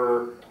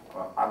cover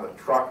on the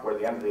truck where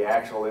the end of the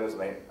axle is,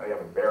 and they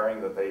have a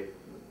bearing that they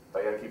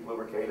had to keep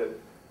lubricated.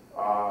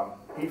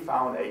 He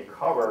found a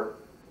cover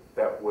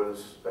that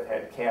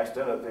had cast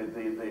in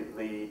it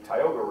the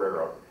Tioga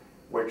Railroad,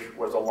 which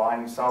was a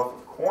line south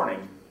of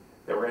Corning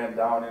that ran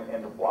down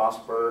into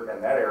Blossburg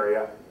and that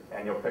area,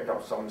 and you'll pick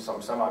up some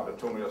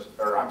semi-bituminous,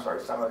 or I'm sorry,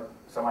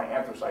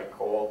 semi-anthracite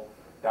coal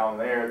down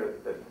there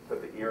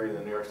that the Erie and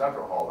the New York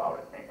Central hauled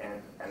out.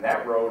 And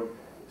that road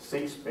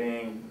ceased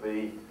being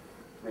the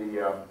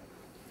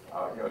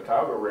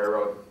Tioga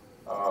Railroad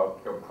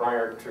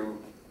prior to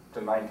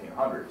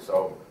 1900.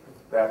 So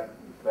that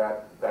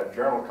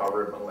journal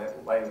cover had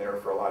been laying there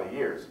for a lot of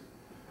years.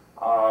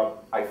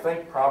 I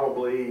think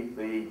probably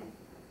the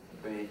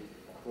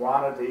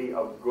quantity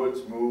of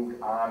goods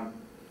moved on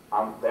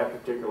that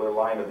particular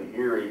line of the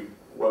Erie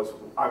was,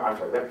 I'm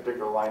sorry, that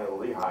particular line of the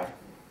Lehigh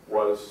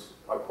was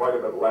quite a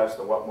bit less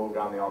than what moved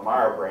on the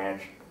Elmira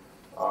branch,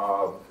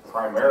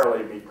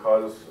 primarily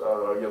because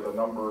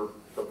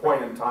the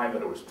point in time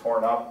that it was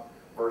torn up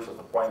versus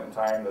the point in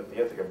time that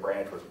the Ithaca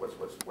branch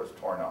was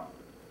torn up.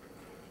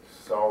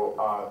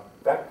 So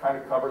that kind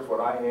of covers what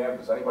I have.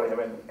 Does anybody have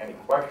any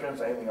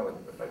questions, anything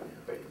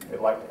that they'd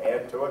like to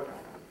add to it?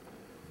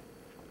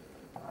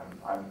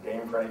 I'm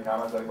game for any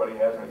comments. Anybody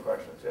has any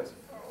questions? Yes?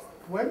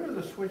 When were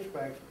the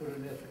switchbacks put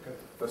in Ithaca?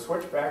 The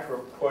switchbacks were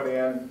put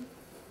in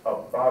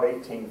about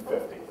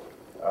 1850.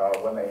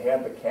 When they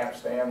had the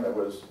capstan that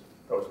was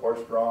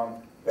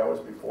horse-drawn, that was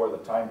before the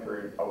time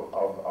period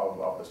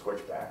of the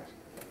switchbacks.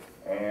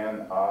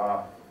 And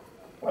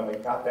when they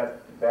got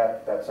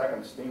that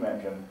second steam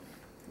engine,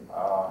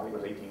 I think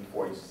it was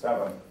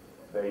 1847,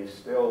 they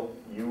still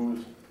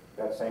used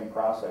that same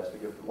process to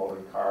get the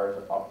loaded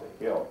cars up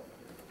the hill.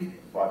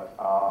 But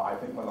I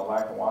think when the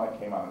Lackawanna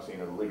came on the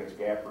scene, or the Liggets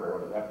Gap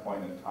Railroad, at that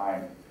point in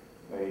time,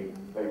 they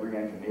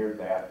re-engineered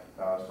that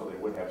so they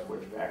would have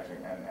switchbacks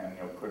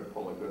and could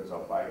pull the goods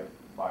up by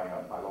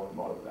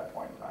locomotive at that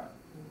point in time.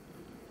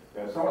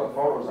 And some of the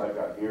photos I've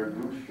got here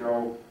do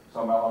show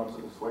some elements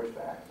of the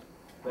switchbacks.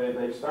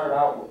 They start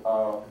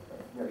out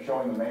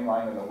showing the main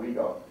line in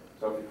Owego.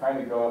 So if you kind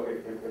of go,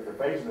 if you're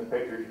facing the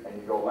picture and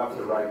you go left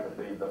to right,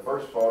 the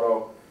first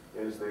photo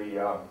is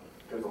the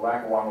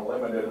Lackawanna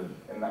Limited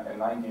in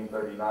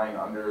 1939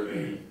 under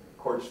the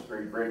Court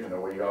Street Bridge in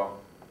Owego.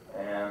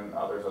 And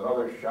there's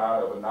another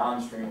shot of a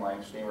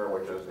non-streamlined steamer,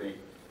 which is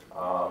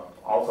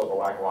also the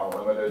Lackawanna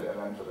Limited, and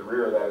then to the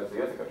rear of that is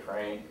the Ithaca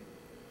train.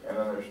 And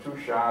then there's two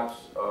shots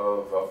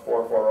of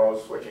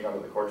 440s switching under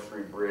the Court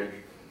Street Bridge,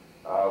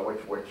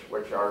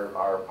 which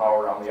are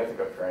powered on the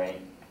Ithaca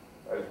train.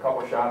 There's a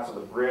couple shots of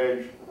the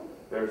bridge.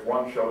 There's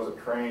one shows a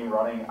train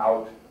running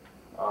out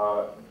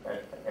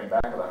in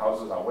back of the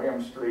houses on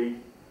William Street.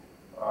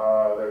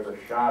 There's a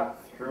shot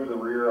through the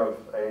rear of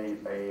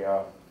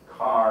a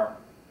car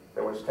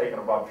that was taken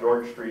above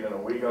George Street in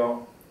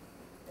Owego.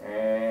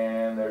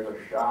 And there's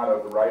a shot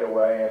of the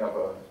right-of-way and of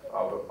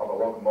a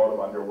locomotive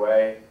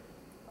underway.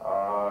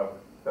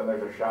 Then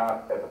there's a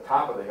shot at the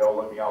top of the hill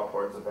looking out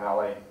towards the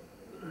valley.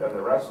 Then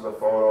the rest of the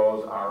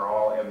photos are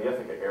all in the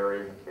Ithaca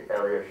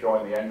area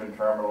showing the engine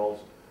terminals,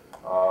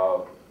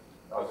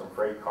 some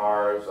freight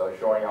cars,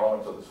 showing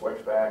elements of the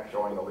switchback,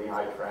 showing the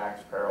Lehigh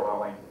tracks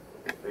paralleling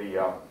the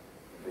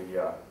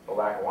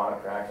Lackawanna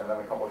tracks, and then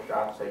a couple of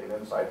shots taken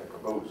inside the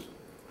caboose.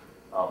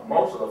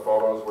 Most of the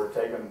photos were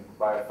taken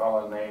by a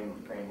fellow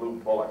named Lou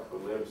Bullock, who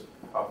lives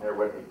up near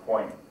Whitney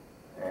Point.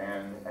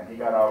 And he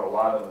got out a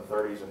lot in the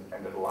 30s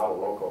and did a lot of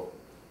local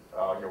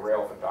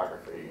rail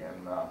photography.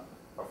 And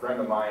a friend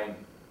of mine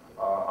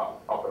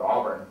up at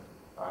Auburn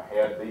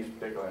had these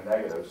particular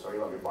negatives, so he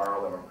let me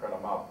borrow them and print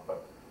them up.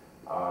 But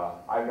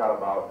I've got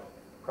about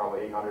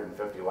probably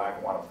 850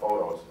 Lackawanna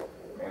photos,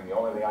 and the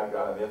only thing I've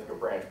got in the Ithaca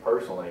branch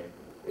personally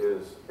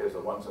is the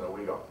ones in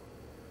Owego.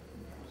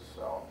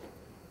 So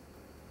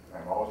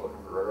I'm always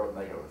looking for railroad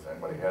negatives.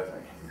 Anybody has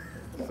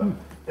any? So,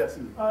 yes.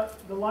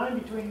 The line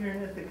between here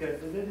and Ithaca,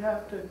 did it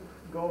have to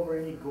go over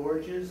any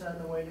gorges on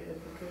the way to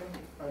Ithaca?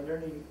 Are there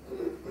any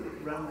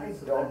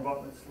remnants of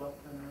abutments left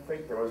on I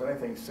think there was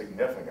anything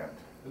significant.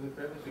 There's a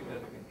fairly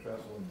significant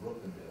trestle in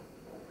Brookendale.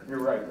 You're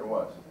right, there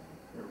was.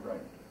 You're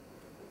right.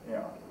 Yeah.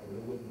 It was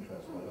a wooden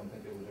trestle. I don't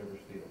think it was ever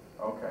steel.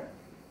 Okay.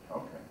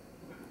 Okay.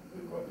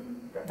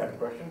 Good. Got a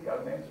question? Got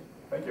an answer?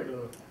 Thank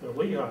you. The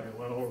Lehigh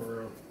went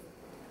over a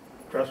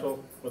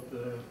trestle, but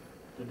the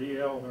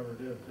DL never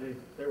did.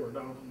 They were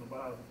down in the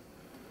bottom.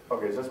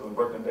 Okay, is this in the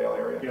Brookendale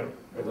area?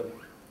 Yeah. Is it?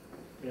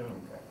 Yeah.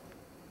 Okay.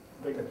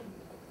 Big.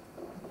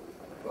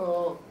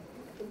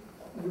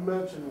 You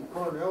mentioned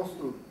Cornell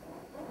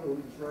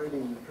who's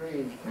riding the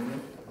train.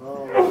 Mm-hmm.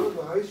 One of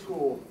the high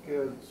school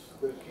kids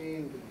that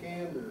came to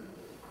Candor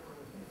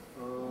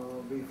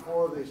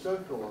before they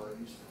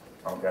centralized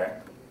Okay.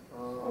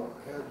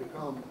 had to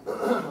come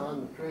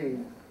on the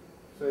train,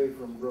 say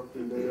from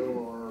Brookendale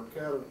or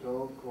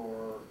Catatoke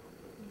or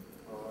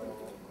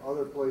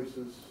other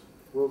places,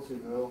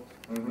 Wilseyville.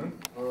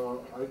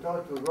 Mm-hmm. I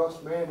talked to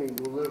Russ Manning,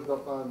 who lived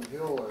up on the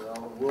hill there out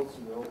of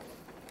Wilseyville,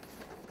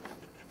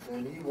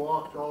 and he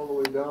walked all the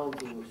way down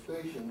to the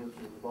station, which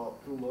is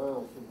about 2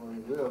 miles from where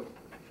he lived,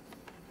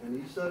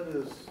 and he said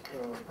his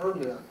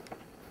permit,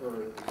 or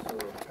his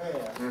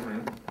pass,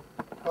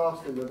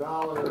 cost him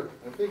 $1,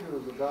 I think it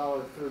was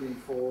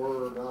 $1.34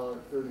 or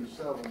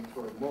 $1.37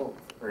 for a month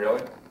Really?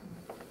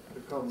 to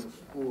come to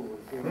school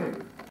in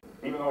Cambridge.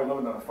 Even though he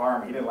lived on a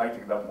farm, he didn't like to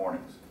get up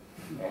mornings.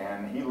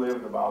 And he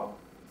lived about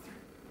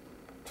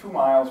 2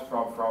 miles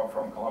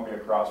from Columbia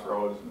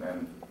Crossroads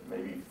and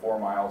maybe 4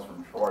 miles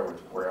from Troy, which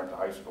is where I went to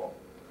high school.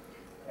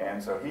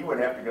 And so he would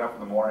have to get up in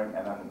the morning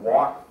and then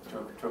walk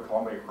to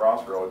Columbia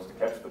Crossroads to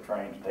catch the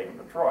train to take him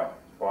to Troy.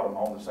 Brought him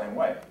home the same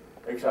way.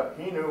 Except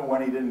he knew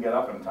when he didn't get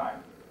up in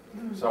time.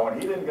 So when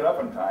he didn't get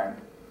up in time,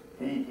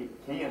 he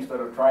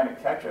instead of trying to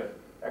catch it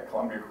at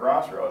Columbia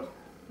Crossroads,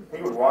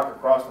 he would walk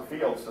across the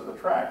fields to the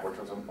track, which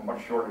was a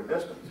much shorter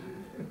distance.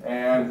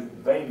 And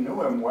they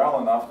knew him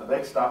well enough that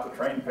they'd stop the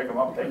train, pick him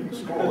up, take him to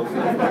school.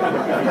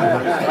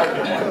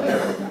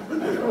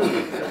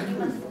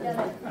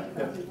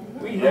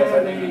 We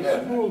had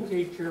a school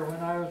teacher when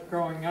I was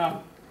growing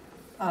up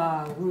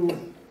who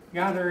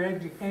got her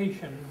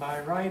education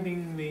by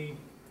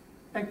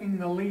picking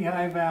the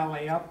Lehigh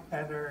Valley up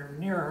that are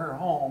near her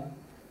home,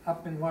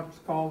 up in what's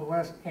called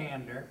West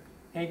Candor,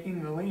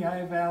 taking the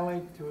Lehigh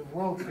Valley to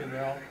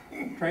Wilsonville,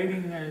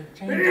 changing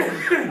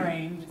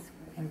trains,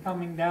 and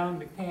coming down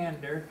to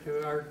Candor to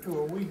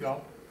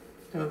Owego,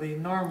 to the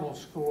normal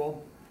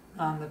school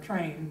on the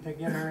train to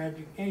get her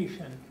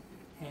education.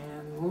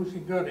 And Lucy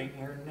Gooding,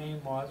 her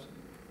name was,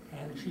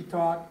 and she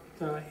taught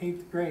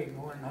 8th grade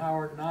when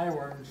Howard and I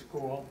were in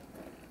school,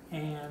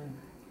 and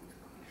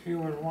she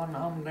was one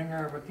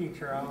humdinger of a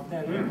teacher, I'll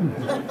tell you.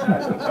 We used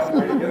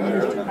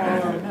to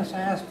call her Miss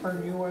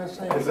Aspirin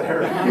USA. On a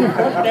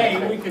good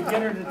day, we could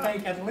get her to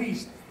take at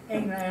least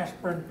 8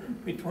 aspirin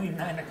between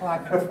 9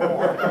 o'clock and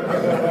 4.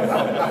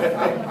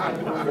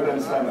 Good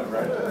incentive,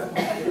 right?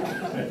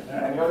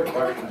 Any other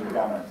questions or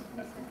comments?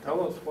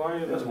 Tell us why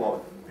Yes,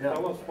 Walt.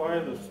 tell us why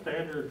the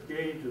standard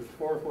gauge is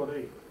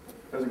 4'8".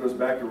 Because it goes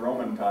back to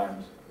Roman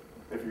times.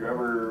 If you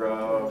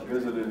ever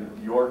visited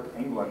York,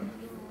 England,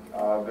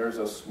 there's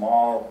a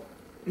small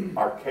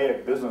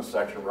archaic business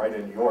section right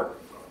in York,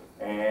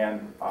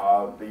 and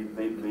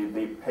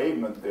the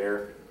pavement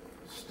there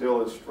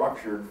still is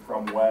structured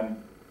from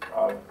when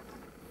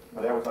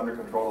that was under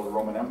control of the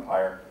Roman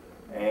Empire,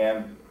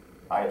 and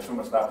I assume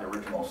it's not the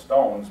original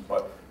stones,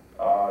 but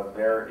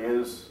there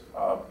is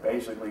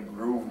basically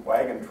grooved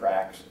wagon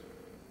tracks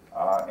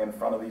in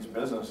front of these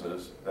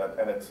businesses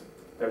and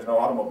there's no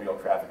automobile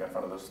traffic in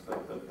front of this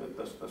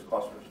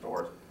cluster of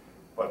stores,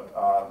 but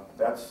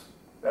that's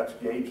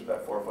gauged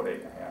at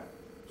 4'8½".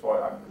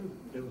 So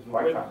It was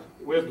quite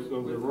the width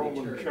of the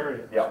Roman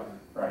chariot. yeah,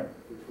 right.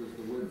 Which was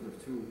the width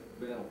of 2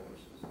 battle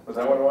horses. Was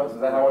that what it was? Is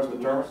that how it was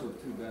determined? Also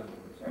 2 battle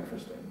horses.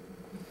 Interesting.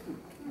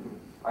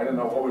 I didn't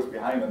know what was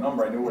behind the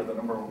number. I knew where the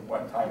number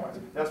what time was.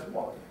 Yes,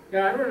 Wally.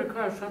 Yeah, I ran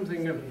across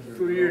something a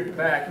few years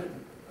back,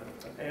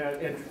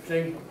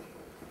 interesting.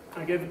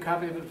 I gave a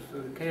copy of it to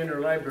the Candor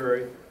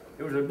Library.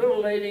 It was a bill of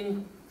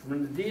lading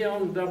from the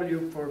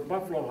DLW for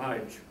buffalo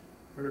hides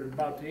for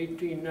about the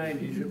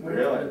 1890s.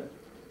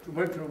 It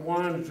went to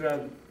Juan's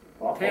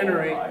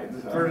tannery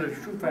for the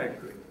shoe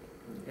factory.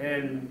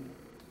 And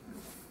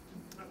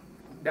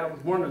that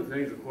was one of the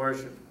things, of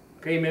course, that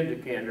came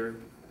into Candor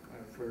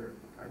for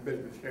our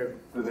business here.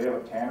 Did they have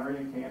a tannery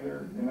in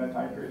Candor in that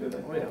time period? Did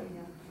they? Oh, yeah.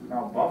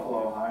 Now,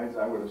 buffalo hides,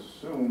 I would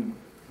assume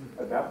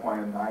at that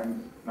point in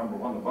time, number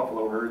one, the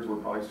buffalo herds were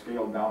probably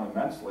scaled down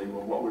immensely.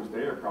 Well, what was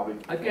there probably.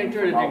 I can't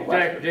tell you the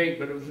exact date,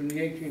 but it was in the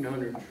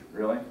 1800s.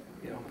 Really?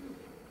 Yeah.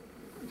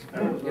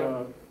 That was,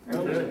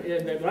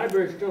 The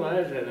library still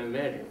has that, I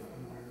imagine.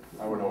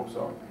 I would hope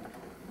so.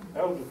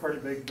 that was a pretty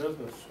big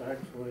business,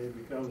 actually,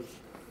 because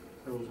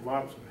there was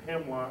lots of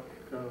hemlock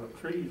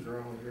trees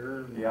around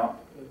here. And Yeah.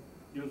 it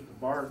used the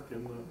bark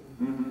in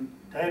the Mm-hmm.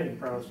 tanning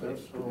process,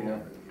 so Yeah.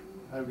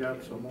 I've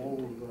got some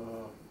old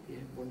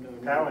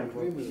Tally tally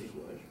books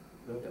books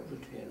that that was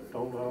Tanner.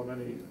 told how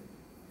many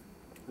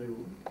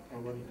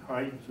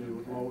hides they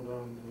would load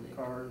on the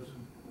cars.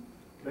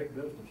 Big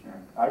business. Yeah.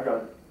 I've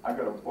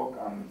got a book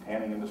on the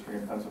tanning industry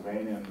in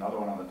Pennsylvania and another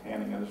one on the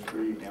tanning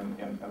industry in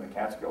the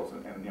Catskills,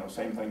 and you know,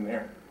 same thing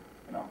there.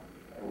 You know,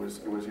 it was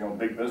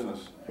big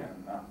business.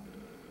 And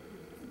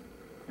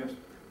yes.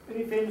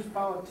 Any famous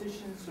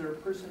politicians or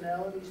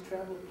personalities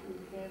traveled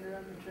through Candor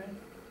on the train?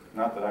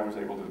 Not that I was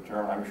able to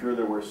determine. I'm sure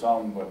there were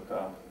some, but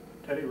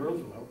Teddy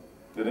Roosevelt.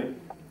 did he?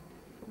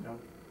 Yeah.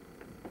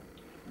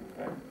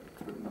 Okay.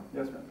 Good enough.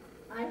 Yes, ma'am.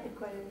 I had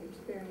quite an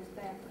experience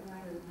back when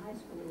I was in high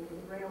school with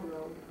the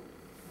railroad.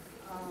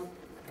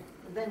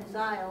 Ben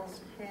Ziles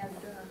had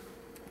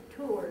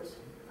tours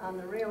on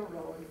the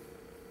railroad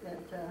that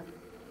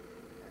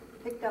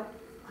picked up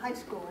high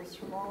schools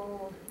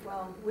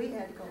from we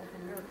had to go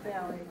from York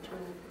Valley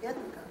to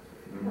Ithaca.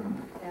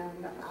 Mm-hmm.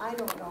 And I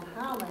don't know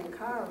how many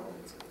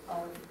carloads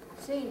of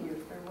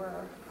seniors there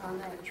were on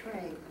that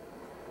train.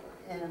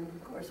 And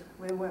of course,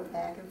 we went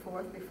back and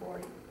forth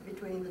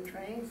between the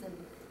trains, and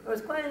it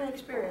was quite an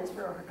experience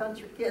for a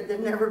country kid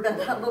that'd never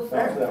been on the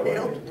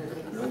Fairfield.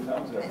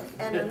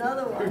 And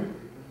another one,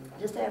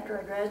 just after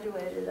I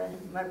graduated,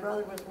 my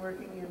brother was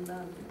working in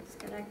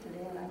Schenectady,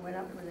 and I went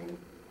up with him,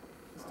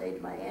 stayed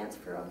at my aunt's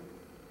for a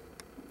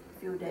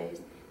few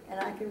days. And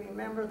I can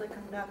remember the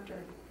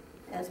conductor,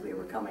 as we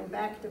were coming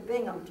back to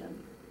Binghamton,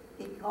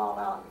 he called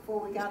out,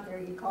 before we got there,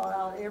 he called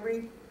out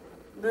every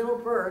little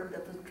burg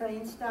that the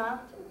train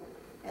stopped,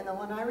 And the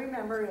one I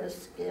remember is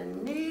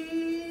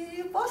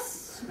Skinny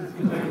Bus.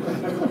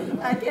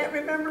 I can't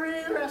remember any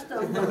of the rest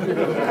of them.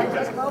 I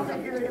just love to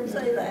hear him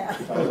say that.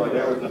 Sounds like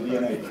that was the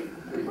DNA.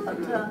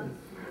 But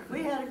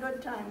we had a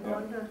good time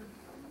going to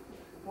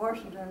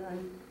Washington.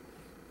 And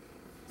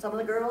some of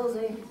the girls,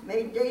 they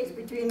made dates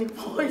between the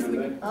boys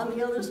on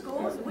the other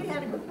schools. We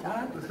had a good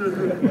time.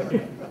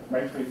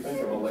 Makes me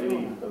think of a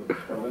lady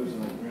that lives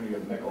in the community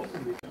of Nichols,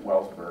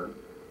 Wellsburg,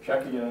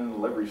 checking in the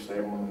livery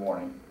stable in the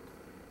morning.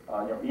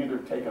 Either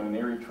taking an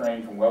Erie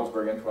train from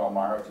Wellsburg into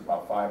Elmira, it's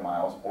about 5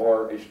 miles,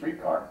 or a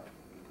streetcar,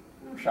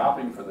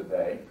 shopping for the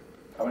day,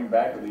 coming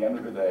back at the end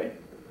of the day,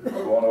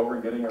 going over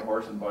and getting her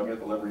horse and buggy at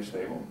the livery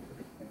stable,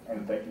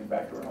 and taking it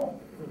back to her home.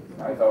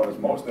 I thought it was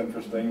most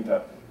interesting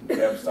to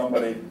have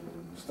somebody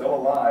still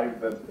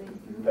alive that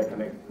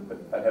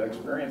had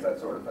experienced that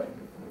sort of thing.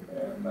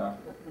 And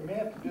We may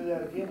have to do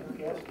that again with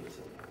Gaskets.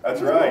 that's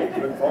right.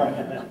 Good point.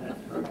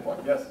 Good point.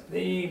 Yes.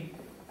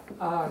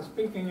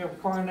 Speaking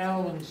of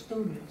Cornell and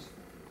students,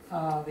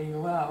 the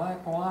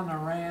Lackawanna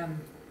ran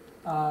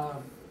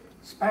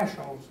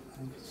specials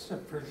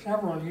for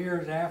several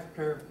years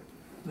after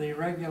the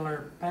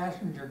regular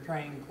passenger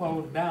train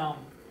closed down.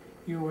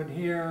 You would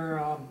hear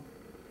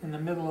in the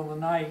middle of the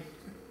night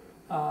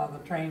the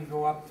train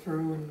go up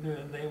through,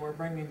 and they were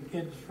bringing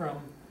kids from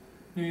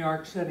New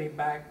York City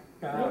back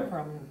Really?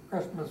 from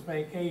Christmas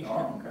vacation.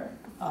 Oh, okay.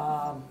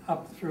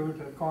 Up through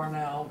to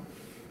Cornell.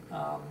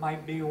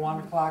 Might be 1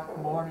 o'clock in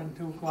the morning,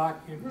 2 o'clock,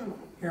 you'd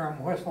hear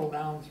them whistle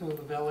down through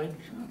the village.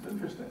 That's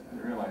interesting. I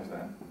didn't realize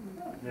that.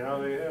 Yeah,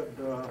 they had,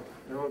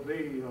 there would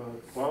be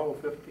 12,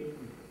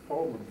 15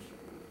 Pullmans.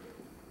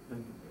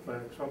 In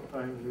fact,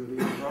 sometimes they would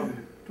even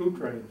run 2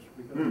 trains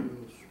because there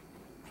was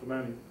so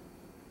many.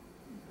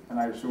 And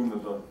I assume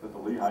that the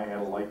Lehigh had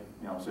a like,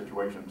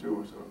 situation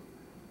too, so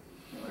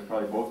they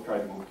probably both tried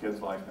to move kids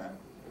like that.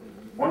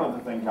 One of the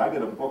things, I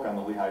did a book on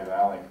the Lehigh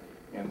Valley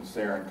in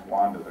Sayre and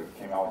Towanda that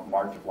came out in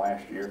March of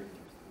last year.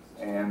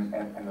 And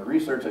the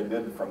research I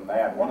did from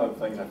that, one of the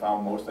things I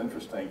found most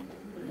interesting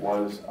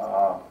was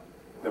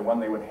that when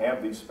they would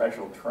have these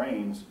special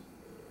trains,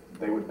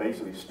 they would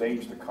basically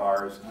stage the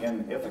cars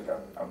in Ithaca,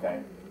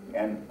 okay?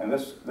 And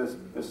this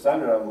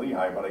centered on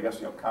Lehigh, but I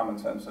guess common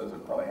sense says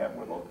it probably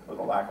happened with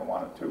the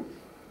Lackawanna too.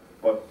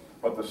 But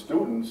the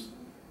students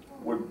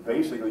would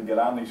basically get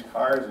on these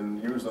cars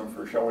and use them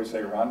for, shall we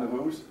say,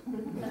 rendezvous.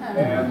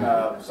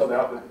 And so they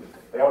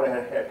already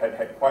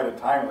had quite a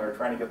time when they were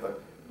trying to get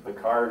the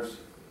cars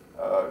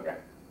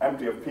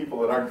empty of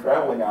people that aren't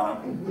traveling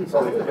on them,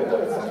 so they could get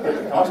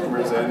the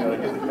customers in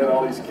and get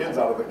all these kids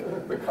out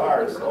of the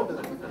cars. So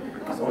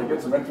we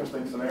get some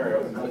interesting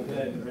scenarios. My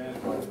dad and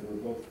grandfather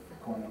were both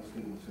Cornell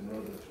students and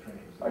rode those trains.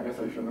 I guess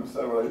I shouldn't have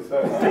said what I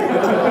said.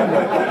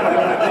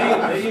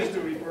 They used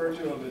to refer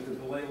to them as the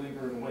delay,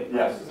 lever, and wait.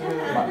 Yes.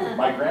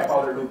 My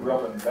grandfather, who grew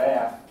up in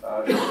Bath,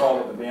 he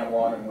called it the damn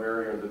long and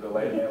weary, or the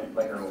delay,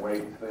 linger, and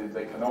wait.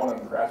 The Canona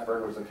and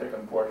Craftsburg was a kick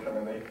and push. I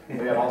mean,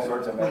 they had all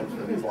sorts of names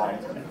for these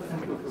lines.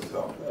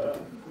 So,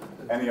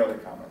 any other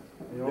comments?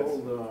 The Yes.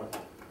 old,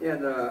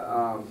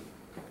 Yeah,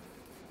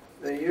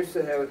 they used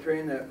to have a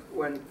train that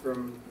went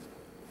from,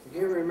 I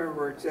can't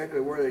remember exactly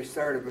where they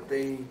started, but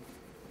they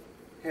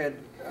had,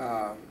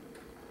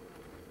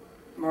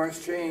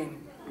 Morris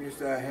Chain used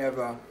to have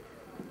a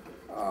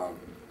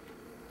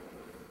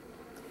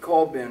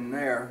coal bin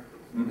there.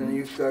 Then they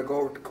used to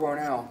go over to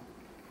Cornell,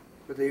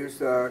 but they used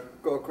to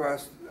go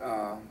across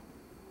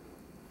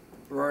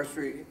Aurora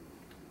Street.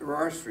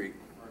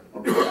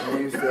 And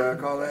they used to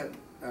call that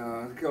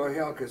Killer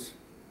Hill, because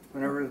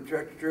whenever the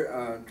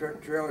tractor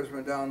trailers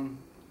went down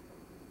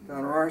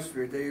Aurora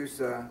Street, they used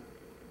to,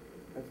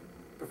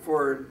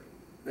 before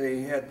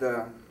they had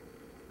the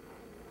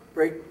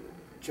brake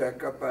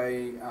check up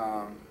by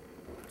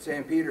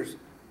St. Peter's,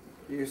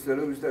 they used to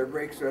lose their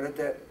brakes right at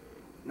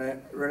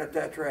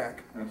that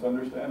track. That's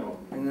understandable.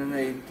 And then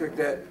they took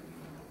it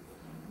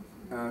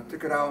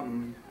out,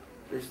 and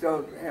they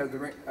still have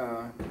the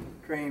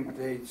train, but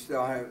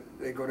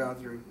they go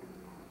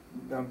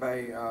down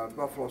by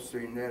Buffalo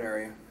Street in that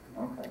area.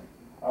 Okay.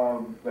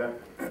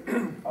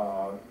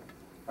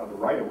 The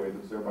right-of-way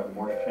that's there by the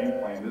Morris Chain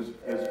plant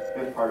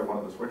is part of one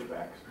of the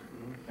switchbacks.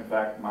 In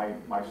fact, my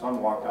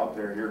son walked out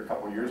there here a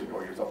couple of years ago.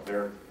 He was up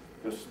there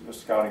just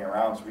scouting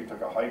around, so we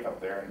took a hike up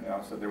there, and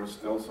said there was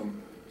still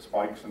some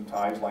spikes and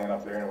ties laying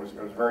up there, and it was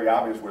very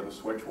obvious where the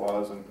switch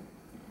was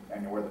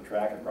and where the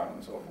track had run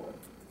and so forth.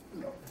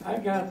 So.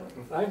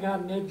 I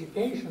got an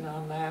education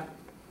on that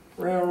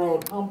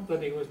railroad hump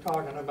that he was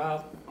talking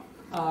about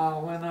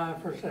when I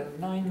first had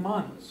 9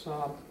 months.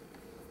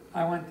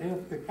 I went to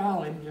Ithaca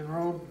College and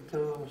rode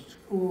to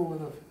school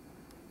with a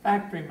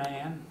factory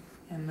man,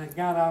 and they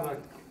got out of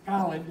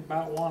college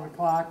about 1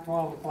 o'clock,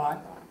 12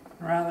 o'clock.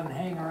 Rather than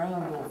hang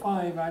around till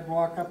 5, I'd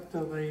walk up to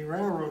the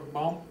railroad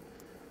bump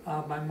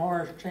by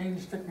Morris Chain,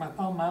 stick my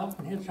thumb out,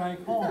 and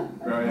hitchhike home.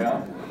 Oh,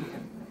 yeah?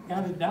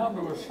 Got it down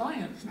to a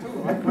science,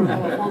 too. I could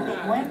tell the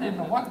folks when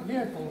and what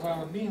vehicles I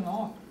was being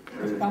off,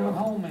 coming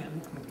home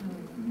in.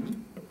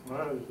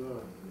 when I was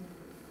a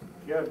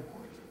kid,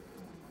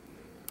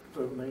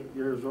 7, 8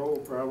 years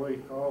old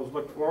probably, I always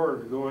looked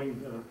forward to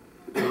going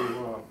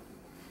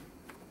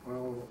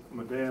well,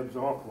 my dad's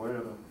uncle had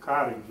a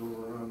cottage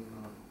over on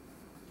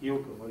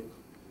Yucca Lake.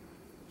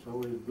 So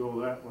we'd go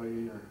that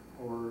way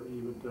or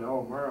even to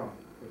Elmira.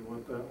 We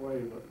went that way,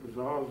 but it was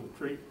always a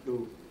treat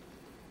to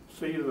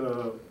see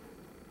if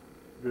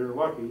you're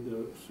lucky,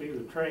 to see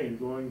the train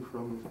going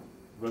from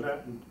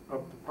Vanetton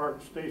up to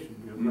Park Station,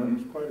 because that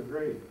was quite a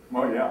grade.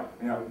 Oh, yeah,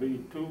 yeah. There'd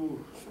be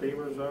 2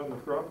 steamers on the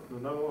front and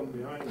another one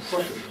behind the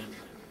pushing.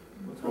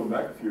 Let's go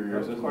back a few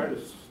years, That's isn't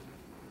it?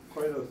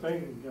 quite a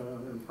thing,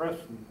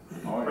 impressed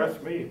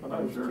me when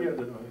I was a kid,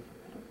 and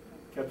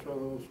I catch one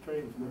of those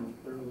trains, and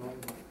there's all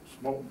the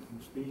smoke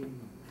and steam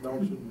and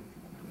belching.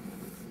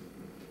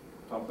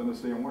 Something to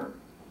see and work.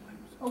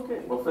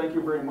 Okay, well, thank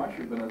you very much.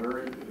 You've been a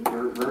very,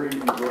 very, very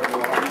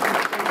enjoyable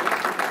audience.